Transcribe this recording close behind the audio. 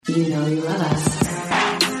You know you love us.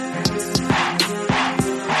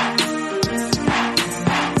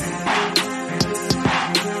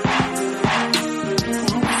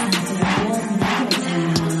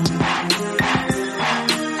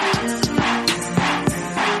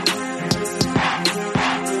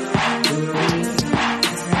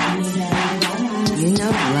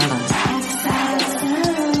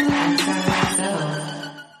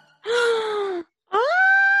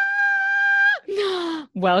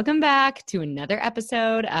 Welcome back to another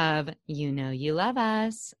episode of You Know You Love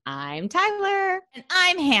Us. I'm Tyler. And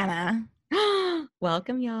I'm Hannah.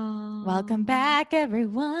 Welcome, y'all. Welcome back,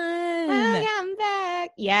 everyone. Welcome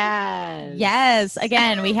back. Yes. Yes.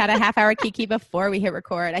 Again, we had a half-hour kiki before we hit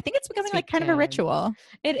record. I think it's becoming like kind of a ritual.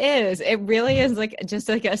 It is. It really is like just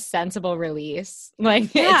like a sensible release.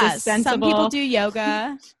 Like yeah, it's a sensible. Some people do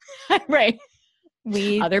yoga. Right.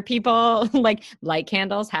 Other people like light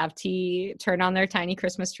candles, have tea, turn on their tiny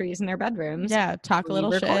Christmas trees in their bedrooms. Yeah, talk a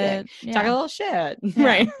little shit. Yeah. Talk a little shit. Yeah.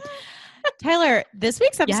 Right. Tyler, this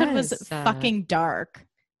week's episode was fucking dark.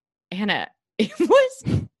 Anna, it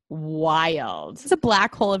was wild. It's a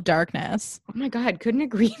black hole of darkness. Oh my God, couldn't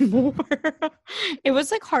agree more. It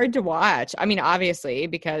was like hard to watch. I mean, obviously,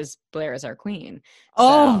 because Blair is our queen.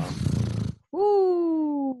 Oh. So.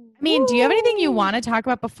 Ooh. I mean, do you have anything you want to talk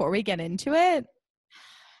about before we get into it?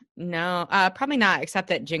 No, probably not, except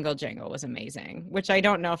that Jingle Jangle was amazing, which I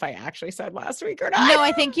don't know if I actually said last week or not. No,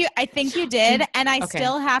 I think you did. And I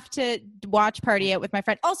still have to watch Party It with my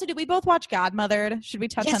friend. Also, did we both watch Godmothered? Should we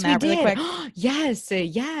touch on that really quick? Yes,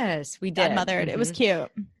 we did. Godmothered. It was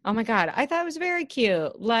cute. Oh my God. I thought it was very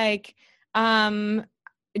cute. Like,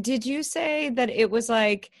 did you say that it was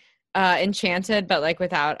like, Enchanted, but like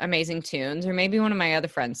without amazing tunes? Or maybe one of my other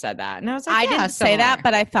friends said that, and I was like, I didn't say that,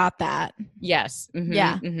 but I thought that. Yes. Mm-hmm,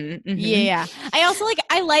 yeah. Mm-hmm, mm-hmm. Yeah. I also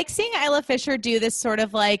I like seeing Isla Fisher do this sort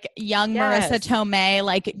of like young Marissa Tomei,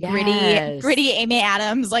 like gritty Amy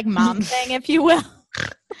Adams, like mom thing, if you will.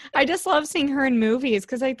 I just love seeing her in movies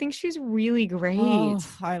because I think she's really great. Oh,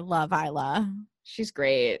 I love Isla. She's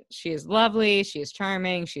great. She is lovely. She is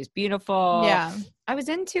charming. She's beautiful. Yeah. I was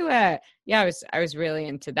into it. Yeah, I was really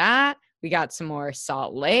into that. We got some more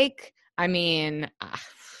Salt Lake. I mean,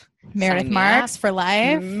 Meredith Marks for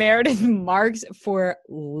life. Meredith Marks for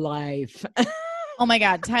life. Oh my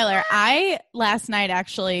God, Tyler, I last night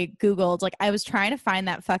actually Googled, like I was trying to find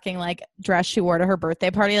that fucking like dress she wore to her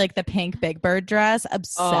birthday party, like the pink Big Bird dress.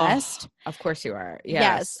 Obsessed. Oh, of course you are.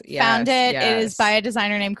 Yes. Found it. Yes. It is by a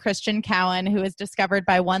designer named Christian Cowan, who was discovered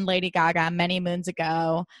by one Lady Gaga many moons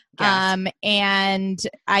ago. Yes. And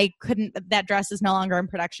that dress is no longer in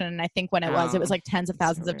production. And I think when it was like tens of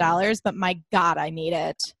thousands of dollars, but my God, I need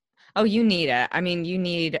it. Oh, you need it. I mean, you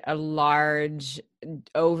need a large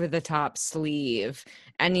over-the-top sleeve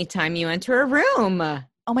anytime you enter a room.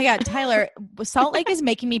 Oh my God, Tyler, Salt Lake is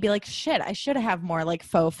making me be like, shit, I should have more like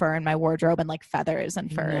faux fur in my wardrobe and like feathers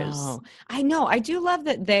and furs. I know. I do love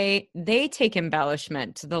that they take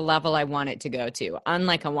embellishment to the level I want it to go to,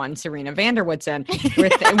 unlike a one Serena Van Der Woodson.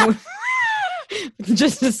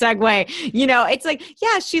 Just a segue, it's like,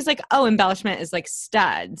 yeah, she's like, oh, embellishment is like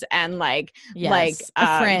studs and like, grommets,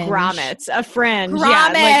 a fringe.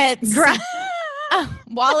 Grommets. Yeah,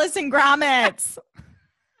 Wallace and Gromit.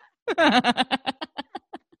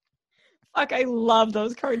 Fuck, I love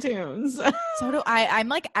those cartoons. So do I.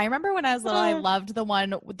 I remember when I was little, I loved the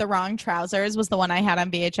one with the wrong trousers was the one I had on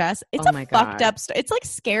VHS. It's fucked up story. It's like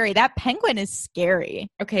scary. That penguin is scary.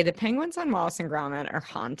 Okay, the penguins on Wallace and Gromit are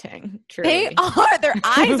haunting. Truly. They are. Their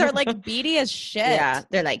eyes are like beady as shit. Yeah,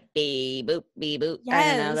 they're like beep boop, beep boop. Yes.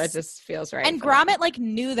 I don't know. That just feels right. And Gromit like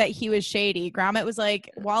knew that he was shady. Gromit was like,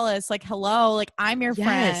 Wallace, like, hello, like I'm your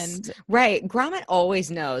friend. Right. Gromit always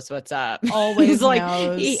knows what's up. Always like,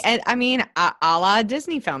 knows. I mean, a la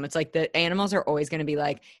Disney film, it's like the animals are always going to be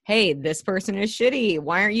like, hey, this person is shitty.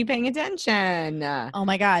 Why aren't you paying attention? Oh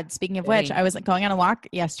my God. Speaking of which, I was going on a walk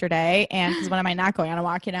yesterday, and because when am I not going on a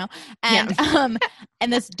walk, And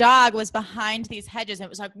and this dog was behind these hedges, and it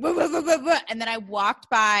was like, wah, wah, wah, wah, wah. And then I walked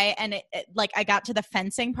by, and it like I got to the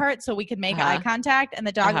fencing part so we could make eye contact, and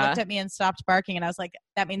the dog looked at me and stopped barking, and I was like,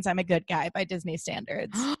 that means I'm a good guy by Disney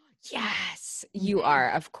standards. Yes, you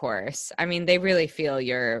are, of course. I mean, they really feel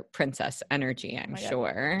your princess energy, I'm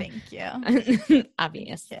sure. Thank you.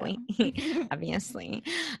 Obviously. Obviously.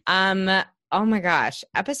 Oh my gosh.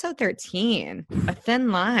 Episode 13, a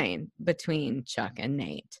thin line between Chuck and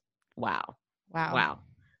Nate. Wow.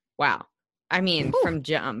 I mean,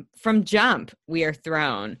 from jump, we are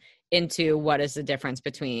thrown into what is the difference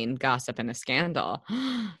between gossip and a scandal.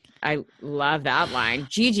 I love that line.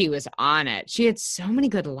 Gigi was on it. She had so many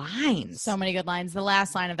good lines. So many good lines. The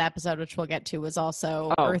last line of the episode, which we'll get to, was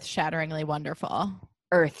also earth-shatteringly wonderful.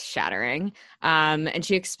 Earth-shattering. And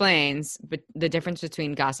she explains, but the difference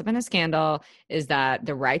between gossip and a scandal is that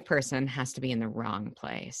the right person has to be in the wrong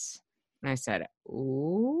place. And I said,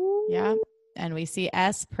 ooh. Yeah. And we see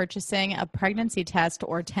S purchasing a pregnancy test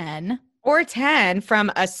or 10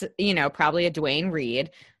 from probably a Dwayne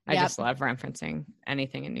Reed. I just love referencing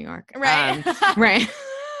anything in New York. Right. Right.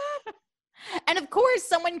 And of course,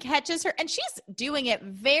 someone catches her, and she's doing it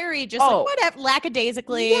very like whatever,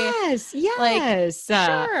 lackadaisically. Yes. Like,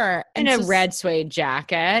 sure. In a red suede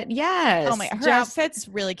jacket. Yes. Oh my! Her outfits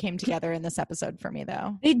really came together in this episode for me,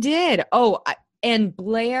 though. They did. Oh, and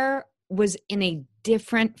Blair was in a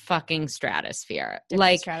different fucking stratosphere.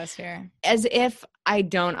 Stratosphere. As if I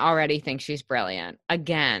don't already think she's brilliant.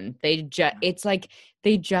 Again, it's like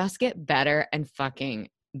they just get better and fucking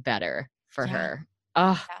better for her.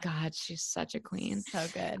 Oh God, she's such a queen. So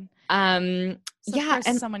good. And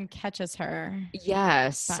someone catches her.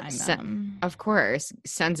 Yes, of course,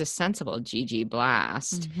 sends a sensible Gigi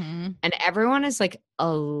blast, and everyone is like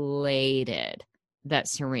elated that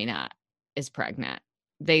Serena is pregnant.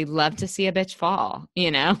 They love to see a bitch fall,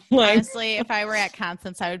 Like, honestly, if I were at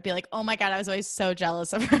Constance, I would be like, oh my God, I was always so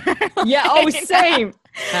jealous of her. Same.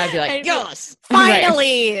 I'd be like, yes.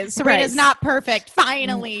 Finally. Right. Serena's not perfect.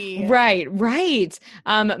 Finally. Right.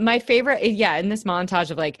 My favorite, in this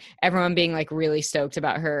montage of like everyone being like really stoked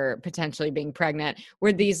about her potentially being pregnant,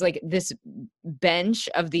 were these like this bench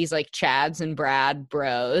of these like Chads and Brad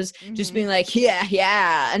bros just being like,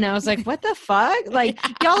 yeah. And I was like, what the fuck? Like,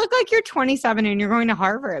 y'all look like you're 27 and you're going to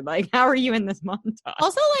Harvard. Like, how are you in this montage?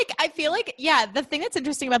 Also, like, I feel like, the thing that's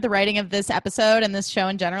interesting about the writing of this episode and this show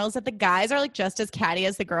in general is that the guys are like just as catty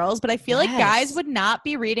as the girls, but I feel like guys would not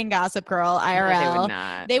be reading Gossip Girl IRL.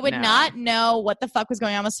 No, they would not know what the fuck was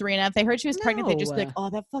going on with Serena. If they heard she was pregnant, they'd just be like, oh,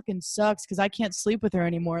 that fucking sucks because I can't sleep with her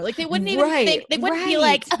anymore. Like, they wouldn't even think, they wouldn't be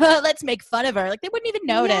like, let's make fun of her. Like, they wouldn't even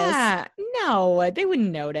notice. Yeah, no, they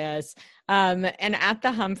wouldn't notice. And at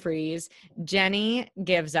the Humphreys, Jenny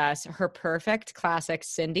gives us her perfect classic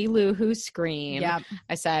Cindy Lou Who scream. Yep.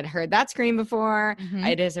 I said, heard that scream before.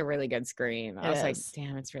 It is a really good scream. I was like,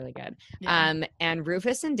 damn, it's really good. Yeah. And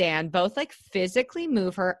Rufus and Dan both like physically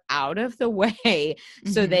move her out of the way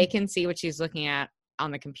so they can see what she's looking at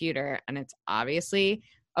on the computer. And it's obviously...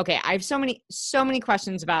 Okay, I have so many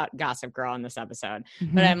questions about Gossip Girl in this episode,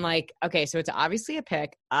 but I'm like, okay, so it's obviously a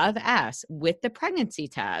pic of S with the pregnancy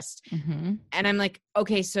test. And I'm like,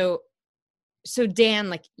 okay, so Dan,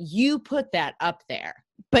 like, you put that up there.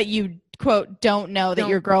 But you, quote, don't know that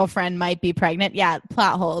your girlfriend might be pregnant. Yeah,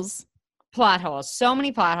 plot holes. So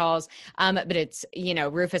many plot holes. But it's,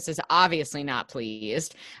 Rufus is obviously not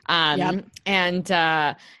pleased. And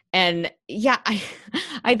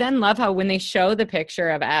I then love how when they show the picture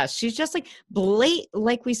of S, she's just like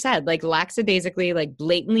like we said, like lackadaisically, like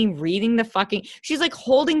blatantly reading the fucking, she's like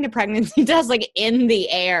holding the pregnancy test like in the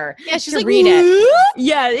air. Yeah, she's like, read it.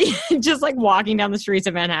 Yeah, just like walking down the streets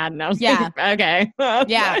of Manhattan. I was like, okay.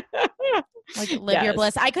 Yeah. Like live your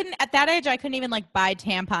bliss. At that age, I couldn't even like buy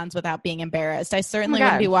tampons without being embarrassed. I certainly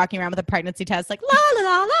wouldn't be walking around with a pregnancy test like la la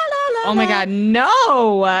la la la. Oh my God, no.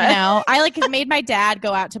 No, I like made my dad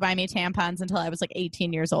go out to buy me tampons until I was like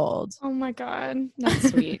 18 years old. Oh my God, that's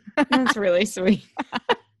sweet. That's really sweet.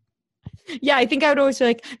 Yeah, I think I would always be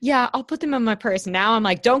like, yeah, I'll put them in my purse. Now I'm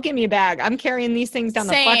like, don't give me a bag. I'm carrying these things down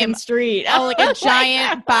the fucking street. Oh, like a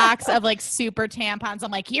giant box of like super tampons.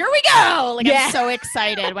 I'm like, here we go. Like, I'm so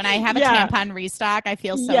excited. When I have a tampon restock, I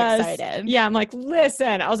feel so excited. Yeah, I'm like,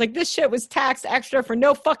 listen. I was like, this shit was taxed extra for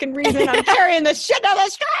no fucking reason. I'm carrying this shit down the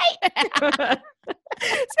street.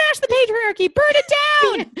 Smash the patriarchy. Burn it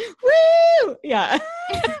down. Woo! Yeah.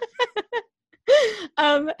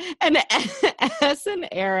 And S and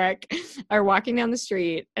Eric are walking down the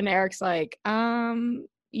street, and Eric's like,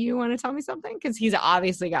 you want to tell me something? Because he's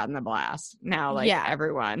obviously gotten the blast. Now, like,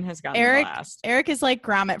 everyone has gotten the blast. Eric is like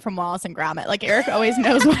Gromit from Wallace and Gromit. Like, Eric always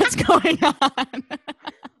knows what's going on.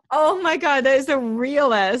 Oh my God, that is the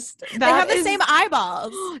realest. They have the same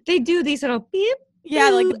eyeballs. They do, these little beep. Yeah,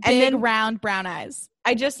 like big, round brown eyes.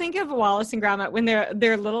 I just think of Wallace and Gromit when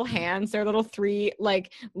their little hands, their little 3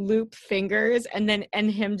 like loop fingers, and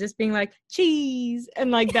him just being like cheese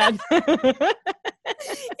and like that. Yes,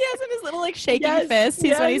 and his little like shaking fist.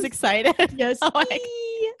 When he's excited. Yes.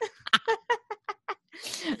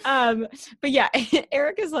 But yeah,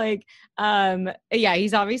 Eric is like, yeah,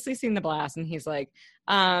 he's obviously seen the blast and he's like,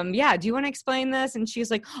 yeah, do you want to explain this? And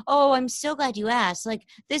she's like, oh, I'm so glad you asked. Like,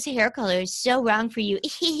 this hair color is so wrong for you.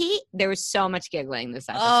 There was so much giggling this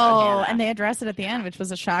episode. Hannah. And they addressed it at the end, which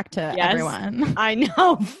was a shock to everyone. I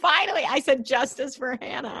know. Finally, I said justice for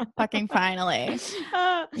Hannah. Fucking finally.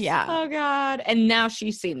 Yeah. Oh, God. And now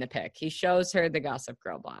she's seen the pic. He shows her the Gossip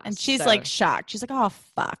Girl blast. And she's like shocked. She's like, oh,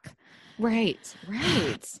 fuck. Right.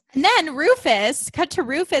 And then cut to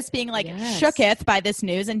Rufus being like shooketh by this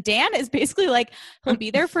news. And Dan is basically like, he'll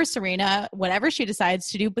be there for Serena, whatever she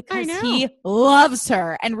decides to do, because he loves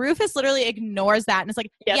her. And Rufus literally ignores that and is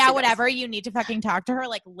like, whatever, you need to fucking talk to her,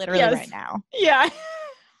 like literally right now. Yeah.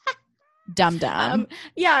 Dumb.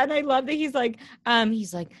 Yeah. And I love that he's like, I'm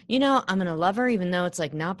going to love her, even though it's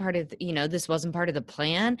like not part of, this wasn't part of the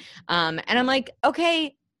plan. And I'm like,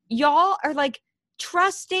 okay, y'all are like,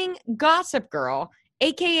 trusting Gossip Girl,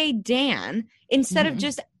 aka Dan, instead of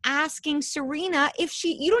just asking Serena if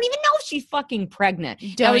you don't even know if she's fucking pregnant.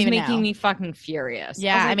 That was making me fucking furious.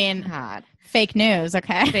 Yeah, I mean, fake news,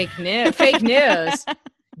 okay? Fake news.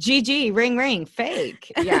 GG, ring, ring,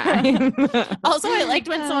 fake. Yeah. Also, I liked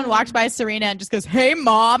when someone walked by Serena and just goes, hey,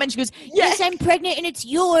 Mom. And she goes, yes, I'm pregnant and it's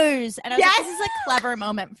yours. And I was like, this is a clever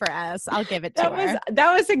moment for us. I'll give it to her.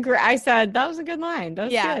 That was I said, that was a good line. That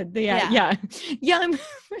was good. Yeah.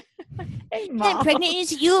 Hey, Mom. I'm pregnant and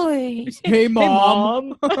it's yours. Hey,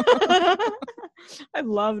 Mom. I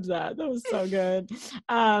loved that. That was so good.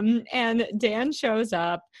 And Dan shows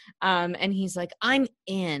up and he's like, I'm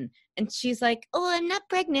in. And she's like, oh, I'm not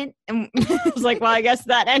pregnant. And I was like, well, I guess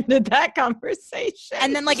that ended that conversation.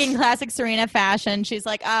 And then like in classic Serena fashion, she's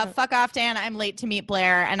like, fuck off, Dan. I'm late to meet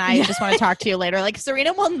Blair. And I just want to talk to you later. Like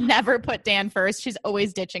Serena will never put Dan first. She's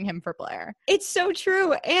always ditching him for Blair. It's so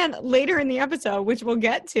true. And later in the episode, which we'll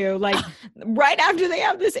get to, like right after they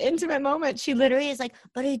have this intimate moment, she literally is like,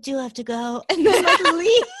 but I do have to go. And then like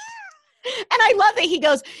leave. And I love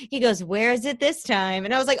that he goes, where is it this time?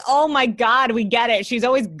 And I was like, oh my God, we get it. She's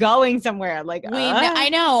always going somewhere. Like, I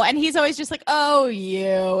know. And he's always just like, oh,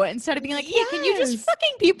 you. Instead of being like, hey, can you just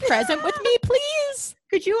fucking be present with me, please?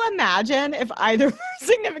 Could you imagine if either of our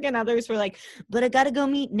significant others were like, but I got to go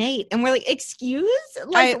meet Nate. And we're like, excuse?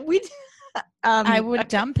 Like, I would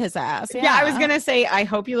dump his ass. Yeah, I was going to say, I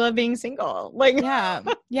hope you love being single. Like, yeah,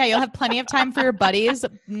 you'll have plenty of time for your buddies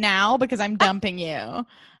now because I'm dumping you.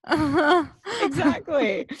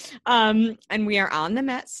 Exactly. And we are on the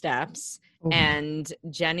Met steps. And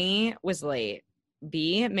Jenny was late.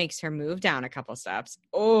 B makes her move down a couple steps.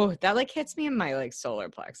 Oh, that like hits me in my like solar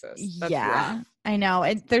plexus. That's rough. I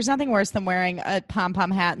know. There's nothing worse than wearing a pom-pom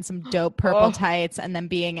hat and some dope purple tights and then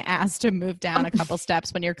being asked to move down a couple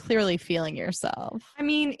steps when you're clearly feeling yourself. I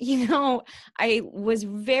mean, I was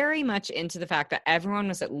very much into the fact that everyone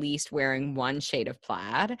was at least wearing one shade of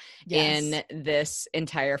plaid in this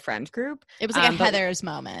entire friend group. It was like a Heather's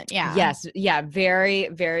moment. Yeah. Yes. Yeah. Very,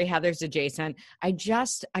 very Heather's adjacent. I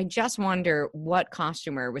just wonder what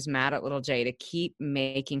costumer was mad at little J to keep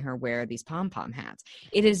making her wear these pom-pom hats.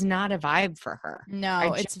 It is not a vibe for her.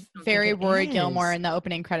 No, it's very Rory Gilmore in the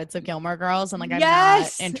opening credits of Gilmore Girls. And like, I'm not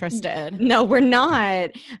interested. No, we're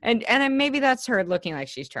not. And maybe that's her looking like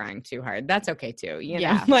she's trying too hard. That's okay too.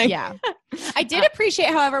 Yeah. I did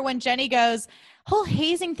appreciate, however, when Jenny goes, whole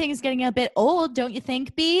hazing thing is getting a bit old, don't you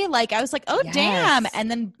think, B? Like, I was like, oh, damn. And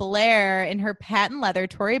then Blair in her patent leather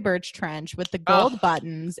Tory Burch trench with the gold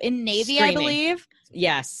buttons in navy, I believe.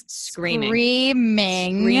 Yes. Screaming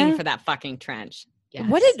for that fucking trench. Yes.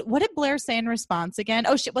 What did Blair say in response again?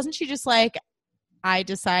 Oh, wasn't she just like, I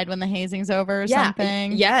decide when the hazing's over or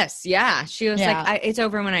something? Yes. Yeah. She was like, it's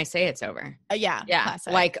over when I say it's over. Yeah.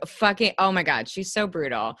 Classic. Like fucking, oh my God. She's so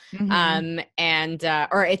brutal. Mm-hmm.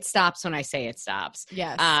 Or it stops when I say it stops.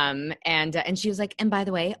 Yes. And she was like, and by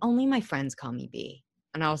the way, only my friends call me B.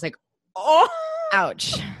 And I was like, oh,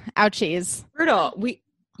 ouch. Ouchies. Brutal.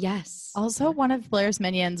 Yes. Also, one of Blair's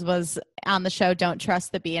minions was on the show Don't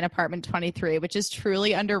Trust the Bee in Apartment 23, which is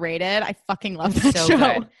truly underrated. I fucking love that show.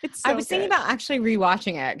 Good. I was thinking about actually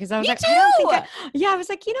rewatching it because I was I was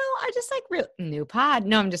like, I just like new pod.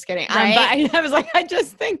 No, I'm just kidding. Right? But I was like,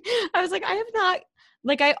 I have not,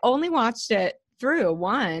 like, I only watched it through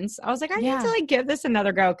once. I was like, I need to like give this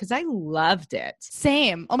another go because I loved it.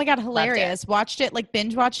 Same. Oh my God, hilarious. Watched it, like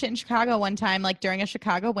binge watched it in Chicago one time, like during a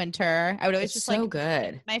Chicago winter. I would always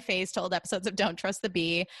good. My face to old episodes of Don't Trust the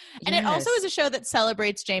Bee. And it also is a show that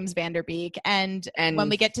celebrates James Van Der Beek and when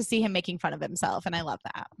we get to see him making fun of himself, and I love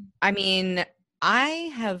that. I mean,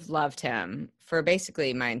 I have loved him for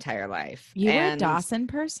basically my entire life. You were a Dawson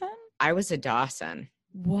person? I was a Dawson.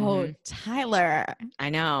 Whoa, Tyler. I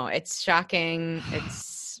know. It's shocking.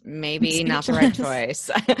 It's maybe not the right choice.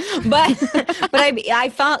 but I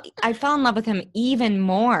fell in love with him even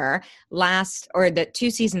more the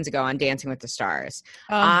 2 seasons ago on Dancing with the Stars.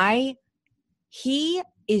 He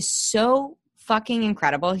is so fucking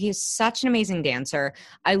incredible. He is such an amazing dancer.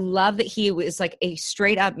 I love that he was like a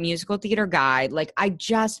straight up musical theater guy. Like I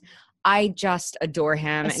just adore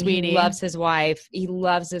him. And he loves his wife. He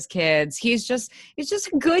loves his kids. He's just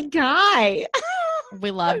a good guy. We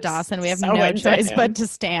love Dawson. We have no choice but to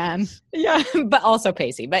stan. Yeah, but also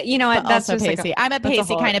Pacey. But you know what? That's also just Pacey. Like I'm a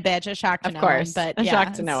Pacey kind of bitch. A shock to no one. But a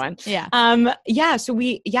shock to no one. Yeah. Yeah. So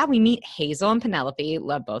we meet Hazel and Penelope.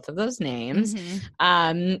 Love both of those names.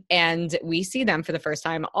 And we see them for the first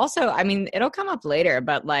time. Also, I mean, it'll come up later,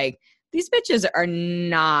 but like these bitches are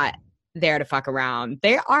not there to fuck around.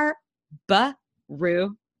 They are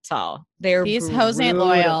brutal. These hoes ain't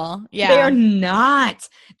loyal. Yeah. They are not.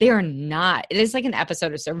 It is like an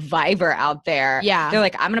episode of Survivor out there. Yeah. They're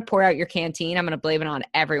like, I'm going to pour out your canteen. I'm going to blame it on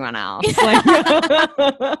everyone else. Like,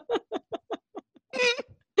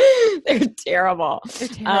 they're terrible.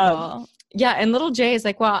 Yeah. And little Jay is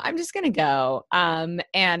like, well, I'm just going to go. And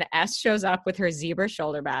S shows up with her zebra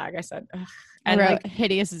shoulder bag. I said, ugh. And like,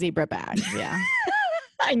 hideous zebra bag. Yeah.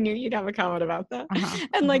 I knew you'd have a comment about that.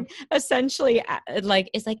 And like essentially like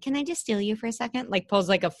is like, can I just steal you for a second? Like pulls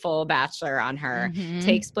like a full bachelor on her,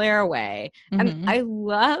 takes Blair away. And I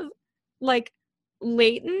love like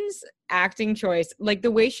Leighton's acting choice. Like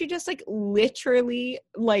the way she just like literally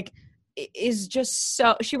like is just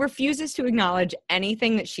so, she refuses to acknowledge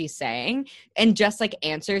anything that she's saying and just like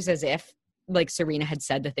answers as if like Serena had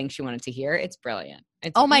said the thing she wanted to hear. It's brilliant.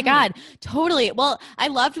 My God. Totally. Well, I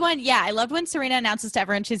loved when Serena announces to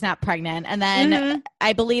everyone she's not pregnant. And then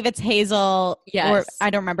I believe it's Hazel or I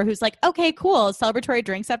don't remember who's like, okay, cool. Celebratory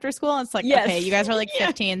drinks after school. And it's like, okay, you guys are like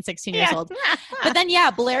 15, 16 years old. But then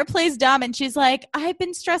Blair plays dumb and she's like, I've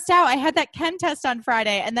been stressed out. I had that chem test on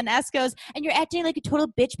Friday. And then S goes, and you're acting like a total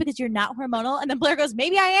bitch because you're not hormonal. And then Blair goes,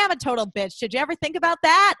 maybe I am a total bitch. Did you ever think about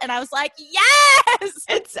that? And I was like, yes!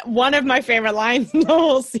 It's one of my favorite lines in the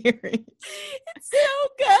whole series. It's so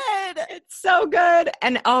good. It's so good.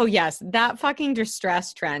 And oh yes, that fucking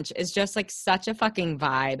distress trench is just like such a fucking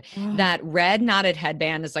vibe. That red knotted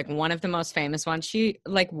headband is like one of the most famous ones she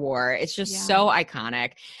like wore. It's just so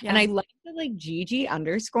iconic. And I like the like Gigi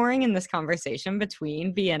underscoring in this conversation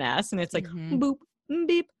between B and S, and it's like boop,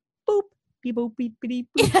 beep, boop. Beep, boop, beep, beep,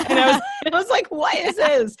 beep. And I was like, what is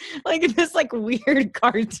this? Like this like weird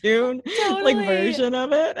cartoon like version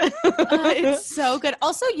of it. It's so good.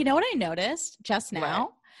 Also, you know what I noticed just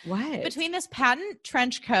now? What? Between this patent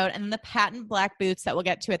trench coat and the patent black boots that we'll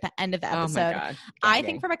get to at the end of the episode, I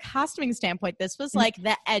think from a costuming standpoint, this was like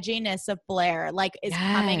the edginess of Blair, like is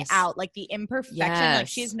coming out, like the imperfection. Like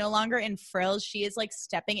she's no longer in frills. She is like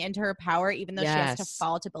stepping into her power, even though she has to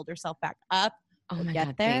fall to build herself back up. Oh my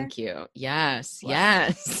God, thank you. Yes.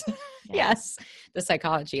 Yes. The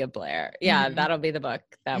Psychology of Blair. Yeah, that'll be the book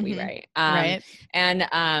that we write. Right. And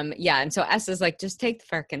and so S is like, just take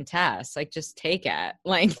the frickin' test. Like, just take it.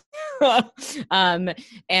 Like,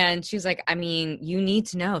 and she's like, I mean, you need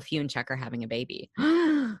to know if you and Chuck are having a baby.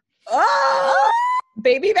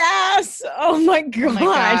 Baby bass. Oh my God. Oh my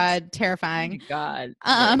God. Terrifying. Oh my God.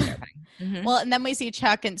 Terrifying. Well, and then we see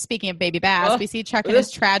Chuck, and speaking of baby bass, we see Chuck in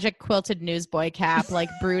his tragic quilted newsboy cap, like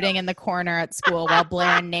brooding in the corner at school while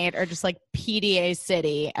Blair and Nate are just like PDA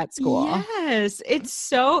city at school. Yes. It's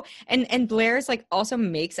so, and Blair's like also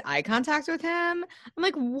makes eye contact with him. I'm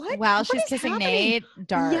like, what? Wow, she's kissing Nate.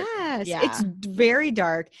 Dark. Yes. Yeah. It's very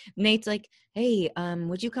dark. Nate's like, hey,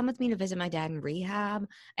 would you come with me to visit my dad in rehab?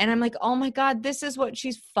 And I'm like, oh my God, this is what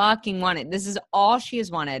she's fucking wanted. This is all she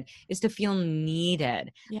has wanted, is to feel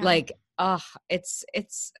needed. Yeah. Like, it's,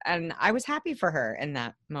 and I was happy for her in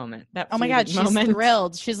that moment. Oh my God, she's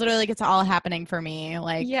thrilled. She's literally like, it's all happening for me.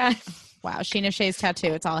 Like, wow, Sheena Shea's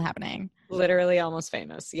tattoo, it's all happening. Literally almost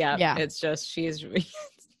famous. Yeah. It's just, she's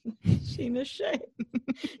Sheena Shea.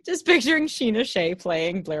 Just picturing Sheena Shea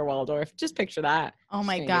playing Blair Waldorf. Just picture that. Oh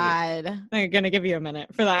my God. I'm going to give you a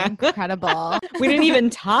minute for that. Incredible. We didn't even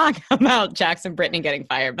talk about Jackson Brittany getting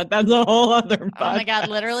fired, but that's a whole other podcast. Oh my God.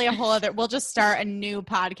 Literally a whole other. We'll just start a new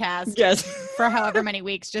podcast for however many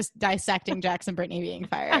weeks, just dissecting Jackson Brittany being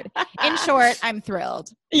fired. In short, I'm thrilled.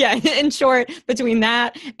 Yeah. In short, between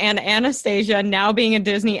that and Anastasia now being a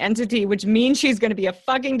Disney entity, which means she's going to be a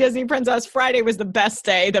fucking Disney princess, Friday was the best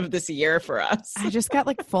day of this year for us. I just got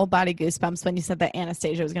like full body goosebumps when you said that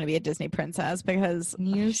Anastasia was going to be a Disney princess, because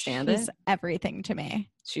you stand she's everything to me.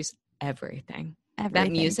 She's everything. That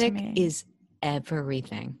music is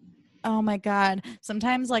everything. Oh my God.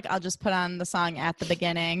 Sometimes like I'll just put on the song at the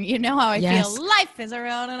beginning. You know how I feel. Life is a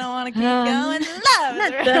road and I want to keep going. Love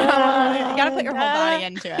is a road. You got to put your whole body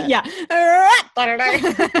into it. Yeah.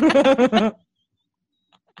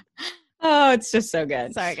 Oh, it's just so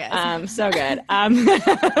good. Sorry, guys. So good.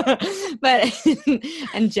 But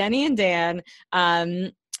and Jenny and Dan,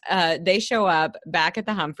 they show up back at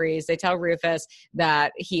the Humphreys. They tell Rufus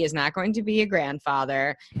that he is not going to be a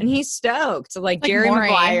grandfather, and he's stoked. Like Jerry Maury.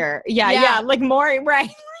 Maguire. Yeah, like Maury,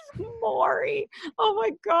 right? Maury. Oh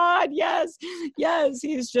my God. Yes.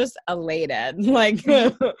 He's just elated. Like,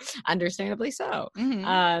 understandably so.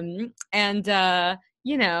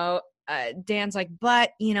 Dan's like,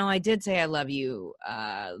 but, I did say I love you,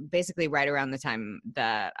 basically right around the time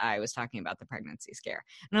that I was talking about the pregnancy scare.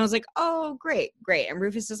 And I was like, oh, great. And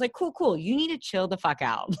Rufus is like, cool. You need to chill the fuck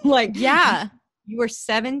out. Like, yeah. You were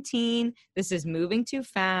 17. This is moving too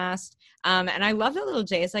fast. And I love that little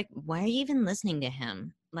Jay is like, why are you even listening to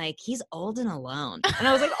him? Like, he's old and alone. And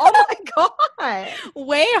I was like, oh my God.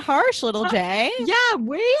 Way harsh, little Jay. Yeah,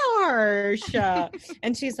 way harsh.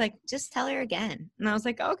 And she's like, just tell her again. And I was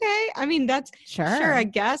like, okay. I mean, that's sure. I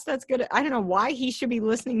guess that's good. I don't know why he should be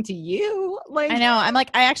listening to you. Like, I know. I'm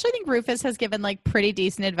like, I actually think Rufus has given like pretty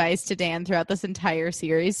decent advice to Dan throughout this entire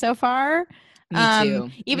series so far. Me too.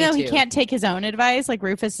 Even though he can't take his own advice, like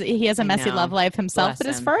Rufus, he has a messy love life himself. But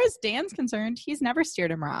as far as Dan's concerned, he's never steered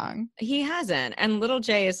him wrong. He hasn't. And little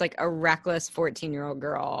Jay is like a reckless 14-year-old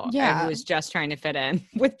girl who was just trying to fit in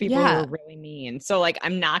with people who are really mean. So like,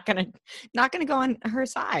 I'm not gonna go on her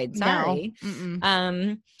side. Sorry.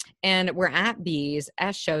 No. And we're at B's.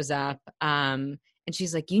 S shows up. And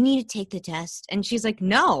she's like, you need to take the test. And she's like,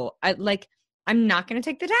 no, I'm not going to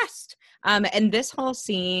take the test. And this whole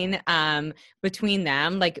scene between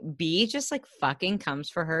them, like B just like fucking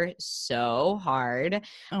comes for her so hard.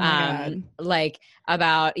 Oh my God. Like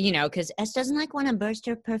about, because S doesn't like want to burst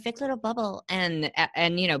her perfect little bubble. And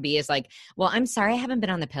B is like, well, I'm sorry I haven't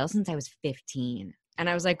been on the pill since I was 15. And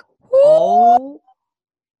I was like, oh,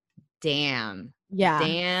 damn. Yeah.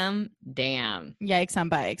 Damn. Yikes on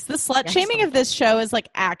bikes. The slut shaming of this show is like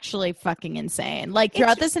actually fucking insane. Like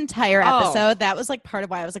throughout this entire episode, that was like part of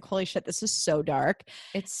why I was like, holy shit, this is so dark.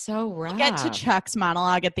 It's so rough. We'll get to Chuck's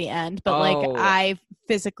monologue at the end, but like I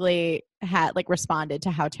physically had like responded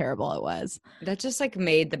to how terrible it was. That just like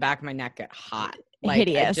made the back of my neck get hot. Like,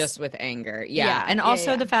 hideous. Just with anger. Yeah. And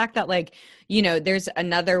also the fact that like, there's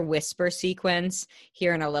another whisper sequence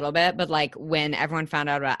here in a little bit, but like when everyone found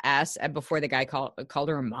out about S before the guy called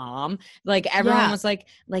her mom, like everyone was like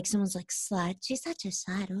someone's like, slut. She's such a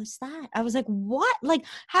slut. Who's that? I was like, what? Like,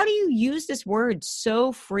 how do you use this word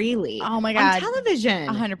so freely? Oh my God. On television.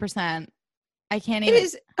 100%. I can't even. It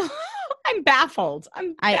is. I'm baffled.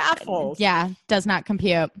 Yeah. Does not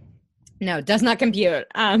compute. No, does not compute.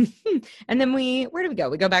 And then where do we go?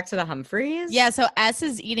 We go back to the Humphreys. Yeah. So S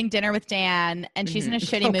is eating dinner with Dan and she's in a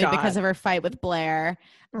shitty mood because of her fight with Blair.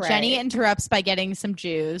 Right. Jenny interrupts by getting some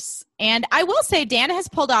juice. And I will say Dan has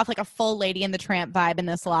pulled off like a full Lady and the Tramp vibe in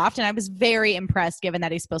this loft. And I was very impressed given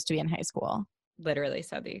that he's supposed to be in high school. Literally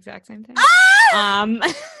said the exact same thing.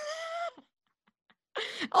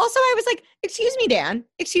 Also, I was like, excuse me, Dan.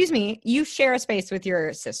 Excuse me. You share a space with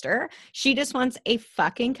your sister. She just wants a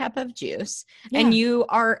fucking cup of juice. Yeah. And you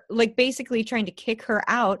are like basically trying to kick her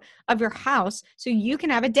out of your house so you can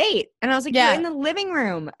have a date. And I was like, you're in the living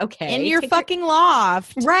room. Okay. In your fucking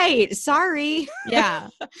loft. Right. Sorry. Yeah.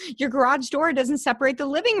 Your garage door doesn't separate the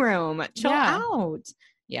living room. Chill out.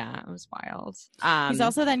 Yeah, it was wild. He's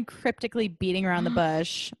also then cryptically beating around the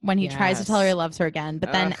bush when he tries to tell her he loves her again.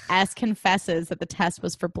 But then S confesses that the test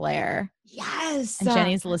was for Blair. Yes. And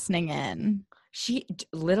Jenny's listening in.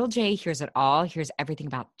 Little J hears it all, hears everything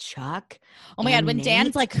about Chuck. Oh my God, when Nate.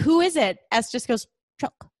 Dan's like, who is it? S just goes,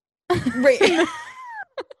 Chuck. Right.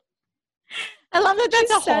 I love that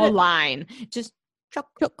that's a whole line. Just Chuck,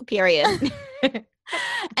 period.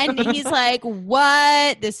 And he's like,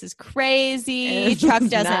 what? This is crazy. Chuck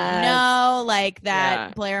doesn't know like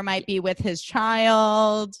that Blair might be with his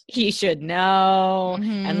child. He should know.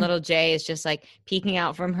 Mm-hmm. And little Jay is just like peeking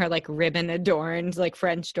out from her like ribbon adorned like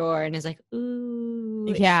French door and is like,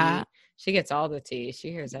 ooh. Yeah. She gets all the tea.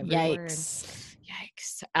 She hears every word.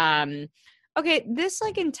 Yikes. Okay, this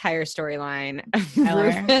like entire storyline of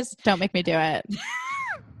Rufus. Don't make me do it.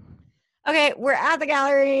 Okay, we're at the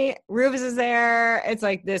gallery. Rufus is there. It's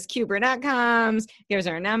like this cute brunette comes, gives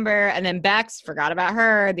her a number, and then Bex forgot about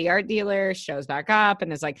her. The art dealer shows back up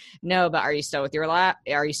and is like, "No, but are you still with your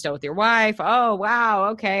wife? Oh, wow,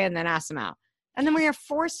 okay." And then asks him out. And then we are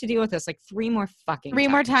forced to deal with this like three more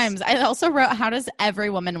times. I also wrote, how does every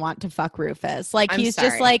woman want to fuck Rufus? Like, he's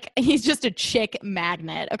just a chick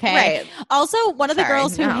magnet. Okay. Right. Also, one of the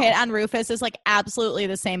girls who hit on Rufus is like absolutely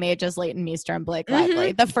the same age as Leighton Meester and Blake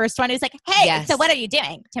Lively. The first one is like, hey, so what are you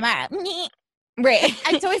doing tomorrow? Right.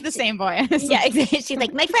 It's always the same voice. Yeah. She's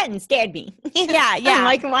like, my friend scared me. Yeah. I'm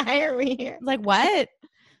like, why are we here? Like, what?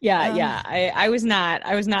 Yeah. I was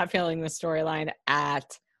not feeling the storyline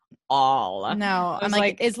at all. No. I'm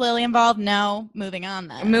like, is Lily involved? No. Moving on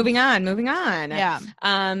then. Moving on. Yeah.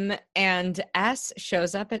 And S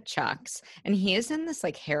shows up at Chuck's and he is in this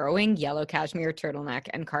like harrowing yellow cashmere turtleneck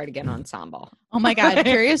and cardigan ensemble. Oh my God.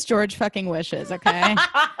 Curious George fucking wishes. Okay.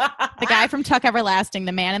 The guy from Tuck Everlasting,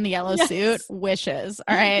 the man in the yellow suit, wishes.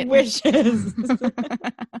 All right. Wishes.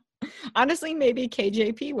 Honestly, maybe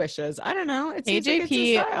KJP wishes. I don't know.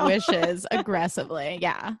 KJP wishes aggressively.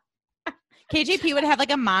 Yeah. KJP would have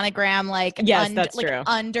like a monogram, like, that's true.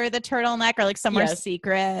 Under the turtleneck or like somewhere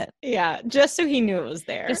secret. Yeah, just so he knew it was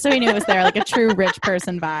there. Like a true rich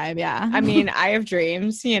person vibe. Yeah. I mean, I have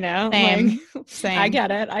dreams, you know. Same. I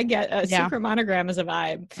get it. I get a secret monogram as a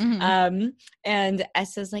vibe. Mm-hmm. And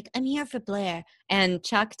S is like, I'm here for Blair. And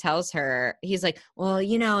Chuck tells her, he's like, well,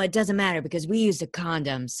 you know, it doesn't matter because we used a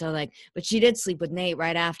condom. So like, but she did sleep with Nate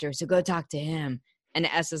right after. So go talk to him. And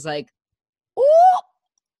S is like, ooh.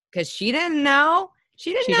 Because she didn't know.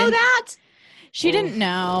 She didn't know that. She didn't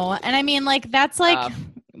know. And I mean, like, that's like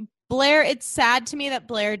Blair. It's sad to me that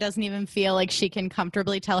Blair doesn't even feel like she can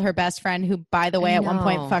comfortably tell her best friend, who, by the way, at one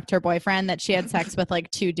point fucked her boyfriend, that she had sex with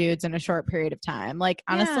like 2 dudes in a short period of time. Like,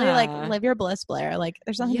 honestly, like, live your bliss, Blair. Like,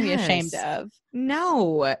 there's nothing to be ashamed of.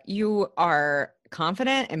 No, you are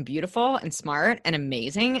confident and beautiful and smart and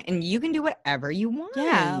amazing, and you can do whatever you want.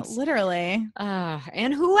 Yeah, literally.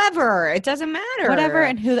 And whoever, it doesn't matter. Whatever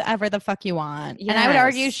and whoever the fuck you want. Yes. And I would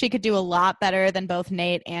argue she could do a lot better than both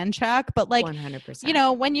Nate and Chuck, but like, 100%. You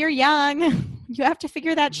know, when you're young, you have to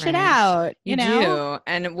figure that shit out. You know? Do.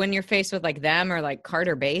 And when you're faced with like them or like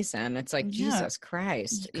Carter Basin, it's like, Jesus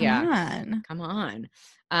Christ. Come on.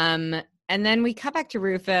 And then we cut back to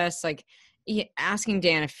Rufus, like, asking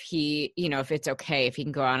Dan if he, you know, if it's okay if he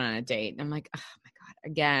can go out on a date. And I'm like, oh my God,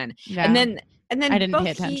 again. Yeah. And then I didn't pay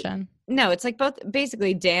attention. No, it's like both,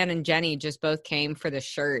 basically Dan and Jenny just both came for the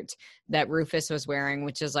shirt that Rufus was wearing,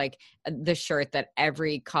 which is like the shirt that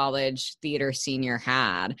every college theater senior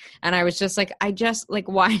had. And I was just like,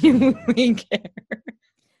 why do we care?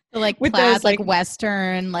 So like with plaid, those, like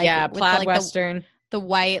Western, like plaid Western, the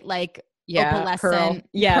white, like, pearlescent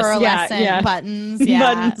buttons.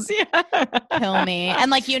 Kill me. And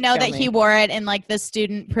like, you know, he wore it in like the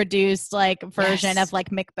student produced like version of like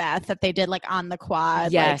Macbeth that they did like on the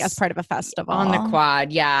quad, like as part of a festival. On the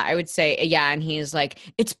quad, I would say, and he's like,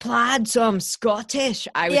 it's plaid, so I'm Scottish.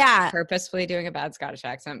 I was purposefully doing a bad Scottish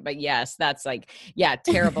accent, but yes, that's like,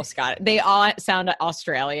 terrible Scottish. They all sound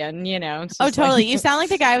Australian, you know. Totally. Like, you sound like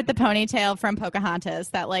the guy with the ponytail from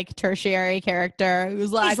Pocahontas, that like tertiary character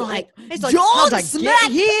who's like John Smith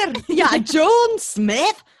here. Yeah, John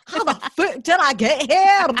Smith. How the fuck did I get here?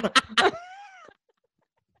 I love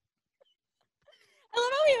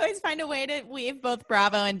how we always find a way to weave both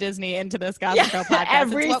Bravo and Disney into this Gossip Girl podcast.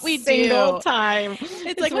 Every it's what we single do. Time.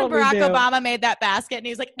 It's like when Barack Obama made that basket and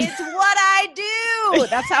he's like, it's what I do.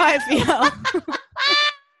 That's how I feel.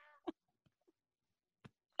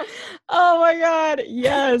 Oh my God.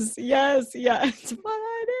 Yes. It's what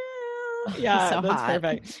I do. Yeah, so that's hot.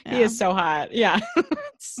 Perfect. Yeah. He is so hot. Yeah.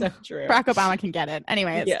 So true. Barack Obama can get it.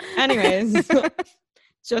 Anyways. Yeah.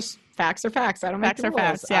 Just facts are facts. I don't make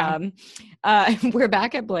facts. Yeah. We're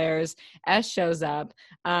back at Blair's. S shows up.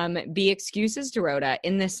 B excuses Dorota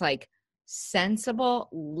in this like sensible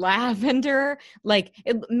lavender, like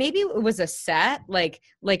maybe it was a set, like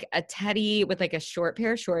a teddy with like a short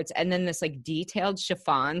pair of shorts and then this like detailed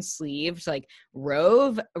chiffon sleeved like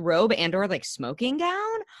robe and or like smoking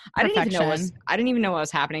gown. I didn't even know what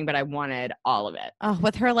was happening, but I wanted all of it. Oh,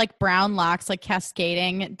 with her like brown locks like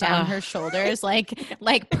cascading down her shoulders, like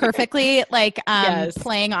perfectly like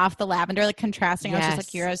playing off the lavender, like contrasting. I was just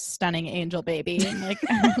like, you're a stunning angel baby, and like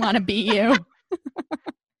I want to be you.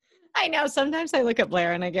 I know. Sometimes I look at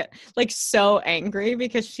Blair and I get like so angry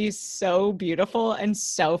because she's so beautiful and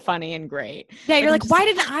so funny and great. Yeah, you're like, why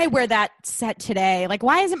didn't I wear that set today? Like,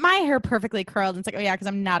 why isn't my hair perfectly curled? And it's like, oh yeah, because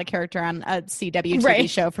I'm not a character on a CW TV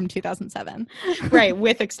show from 2007. Right,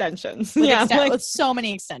 with extensions. With so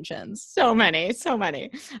many extensions. So many.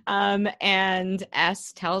 And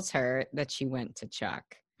S tells her that she went to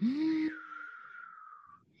Chuck.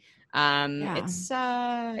 It's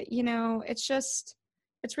it's just,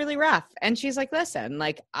 it's really rough. And she's like, listen,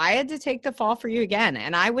 like I had to take the fall for you again.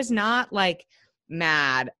 And I was not like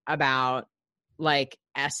mad about like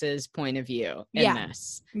S's point of view in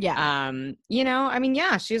this. Yeah. You know, I mean,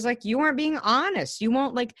 yeah, she's like, you weren't being honest. You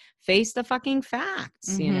won't like face the fucking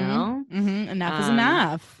facts, you know? Enough is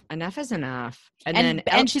enough. Enough is enough.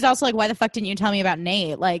 And she's also like, why the fuck didn't you tell me about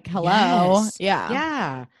Nate? Like, hello. Yes. Yeah.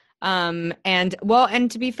 Yeah.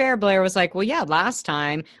 And to be fair, Blair was like, well, yeah, last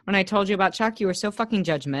time when I told you about Chuck, you were so fucking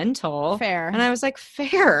judgmental. Fair. And I was like,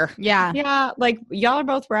 fair. Yeah. Yeah. Like, y'all are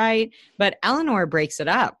both right. But Eleanor breaks it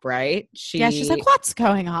up, right? She's like, what's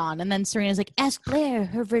going on? And then Serena's like, ask Blair.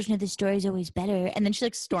 Her version of the story is always better. And then she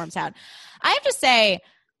like storms out. I have to say,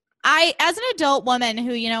 as an adult woman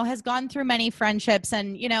who, you know, has gone through many friendships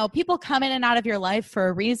and, you know, people come in and out of your life for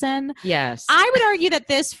a reason. Yes. I would argue that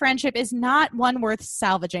this friendship is not one worth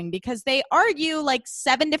salvaging because they argue like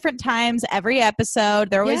 7 different times every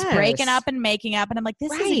episode. They're always breaking up and making up. And I'm like,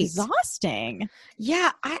 this is exhausting.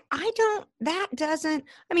 Yeah. I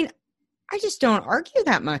just don't argue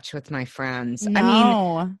that much with my friends. No.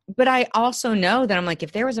 I mean, but I also know that I'm like,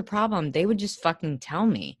 if there was a problem, they would just fucking tell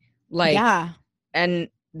me. Like, yeah. And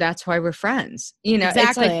that's why we're friends. You know,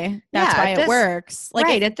 exactly. It's like, that's why it works. Like,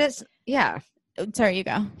 right. At this. Yeah. Sorry, you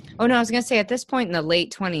go. Oh, no, I was going to say at this point in the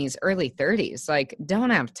late 20s, early 30s, like, don't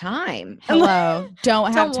have time. Hello.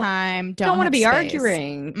 Don't have time. Don't want to be space.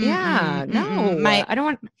 arguing. Yeah. No. I don't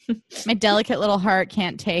want. My delicate little heart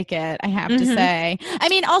can't take it, I have to say. I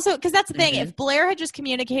mean, also, because that's the thing. If Blair had just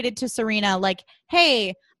communicated to Serena, like,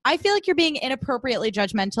 hey, I feel like you're being inappropriately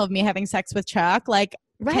judgmental of me having sex with Chuck. Like,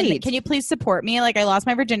 can you please support me? Like, I lost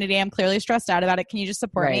my virginity. I'm clearly stressed out about it. Can you just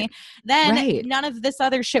support me? Then none of this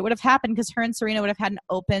other shit would have happened because her and Serena would have had an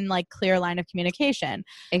open, like, clear line of communication.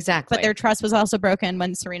 Exactly. But their trust was also broken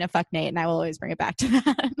when Serena fucked Nate, and I will always bring it back to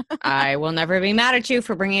that. I will never be mad at you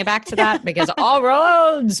for bringing it back to that because all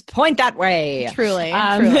roads point that way. Truly.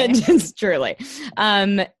 Just truly.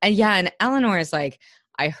 And Eleanor is like,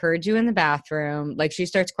 I heard you in the bathroom. Like, she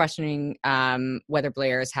starts questioning whether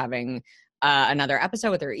Blair is having another episode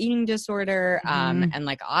with her eating disorder. And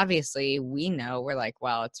like, obviously we know, we're like,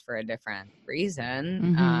 well, it's for a different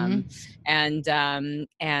reason. And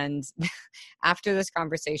after this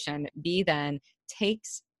conversation, B then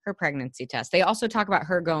takes her pregnancy test. They also talk about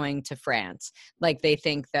her going to France. Like, they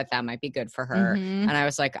think that might be good for her. And I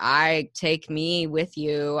was like, take me with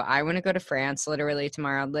you. I want to go to France literally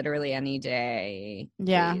tomorrow, literally any day.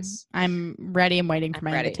 Yeah. Please. I'm ready. I'm waiting for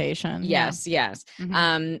my invitation. Yes.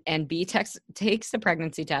 And B takes the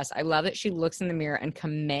pregnancy test. I love that she looks in the mirror and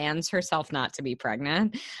commands herself not to be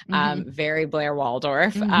pregnant. Very Blair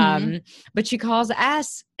Waldorf. But she calls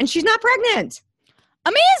S and she's not pregnant.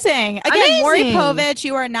 Amazing. Again, Maury Povich,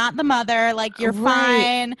 you are not the mother. Like, you're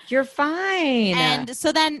fine. You're fine. And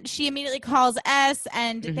so then she immediately calls S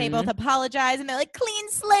and they both apologize and they're like, clean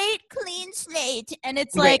slate. And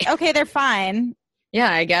it's like, okay, they're fine.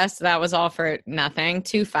 Yeah, I guess that was all for nothing.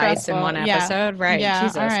 2 fights in one episode. Right. Yeah.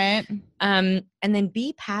 Jesus. All right. And then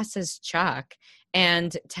B passes Chuck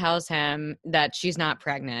and tells him that she's not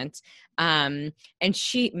pregnant. And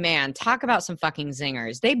talk about some fucking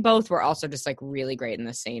zingers. They both were also just like really great in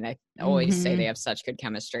the scene. I always say they have such good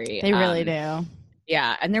chemistry. They really do.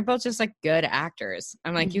 Yeah. And they're both just like good actors.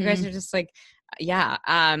 I'm like, you guys are just like, yeah.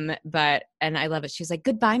 And I love it. She's like,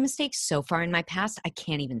 goodbye mistakes so far in my past, I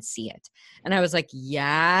can't even see it. And I was like,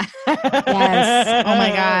 yeah. Yes. Oh my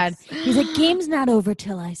God. He's like, game's not over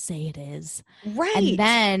till I say it is. Right. And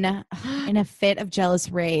then in a fit of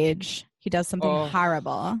jealous rage, he does something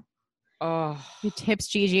horrible. Oh. He tips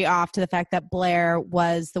Gigi off to the fact that Blair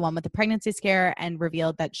was the one with the pregnancy scare and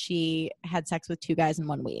revealed that she had sex with 2 guys in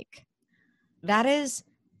 1 week. That is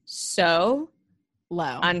so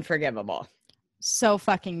low. Unforgivable. So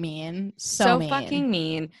fucking mean. So mean. Fucking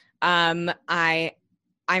mean. I'm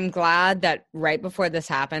glad that right before this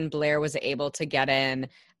happened, Blair was able to get in,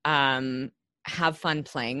 have fun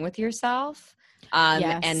playing with yourself.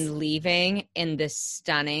 And leaving in this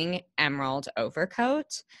stunning emerald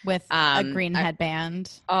overcoat with a green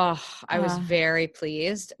headband. I was very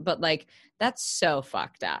pleased, but like, that's so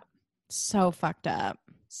fucked up. So fucked up.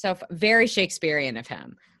 So very Shakespearean of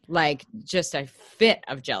him. Like, just a fit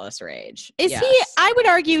of jealous rage. Is he? I would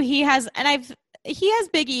argue he has, he has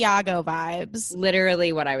Big Iago vibes.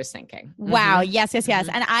 Literally what I was thinking. Wow. Yes. And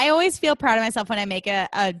I always feel proud of myself when I make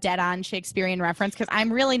a dead-on Shakespearean reference because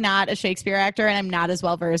I'm really not a Shakespeare actor and I'm not as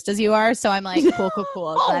well-versed as you are. So I'm like, cool.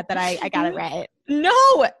 Glad that I got it right.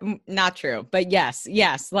 No, not true. But yes.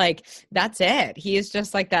 Like, that's it. He is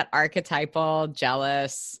just like that archetypal,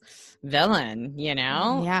 jealous villain, you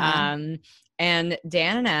know? Yeah. And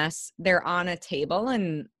Dan and S, they're on a table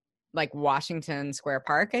in like Washington Square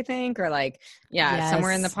Park, I think, or like,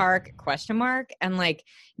 somewhere in the park, ? And like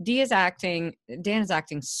Dan is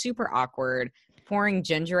acting super awkward, pouring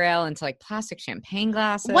ginger ale into like plastic champagne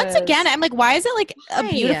glasses. Once again, I'm like, why is it like a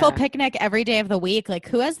beautiful picnic every day of the week? Like,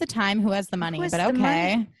 who has the time? Who has the money? But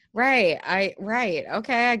okay. Right.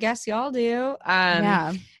 Okay. I guess y'all do.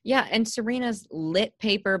 Yeah. And Serena's lit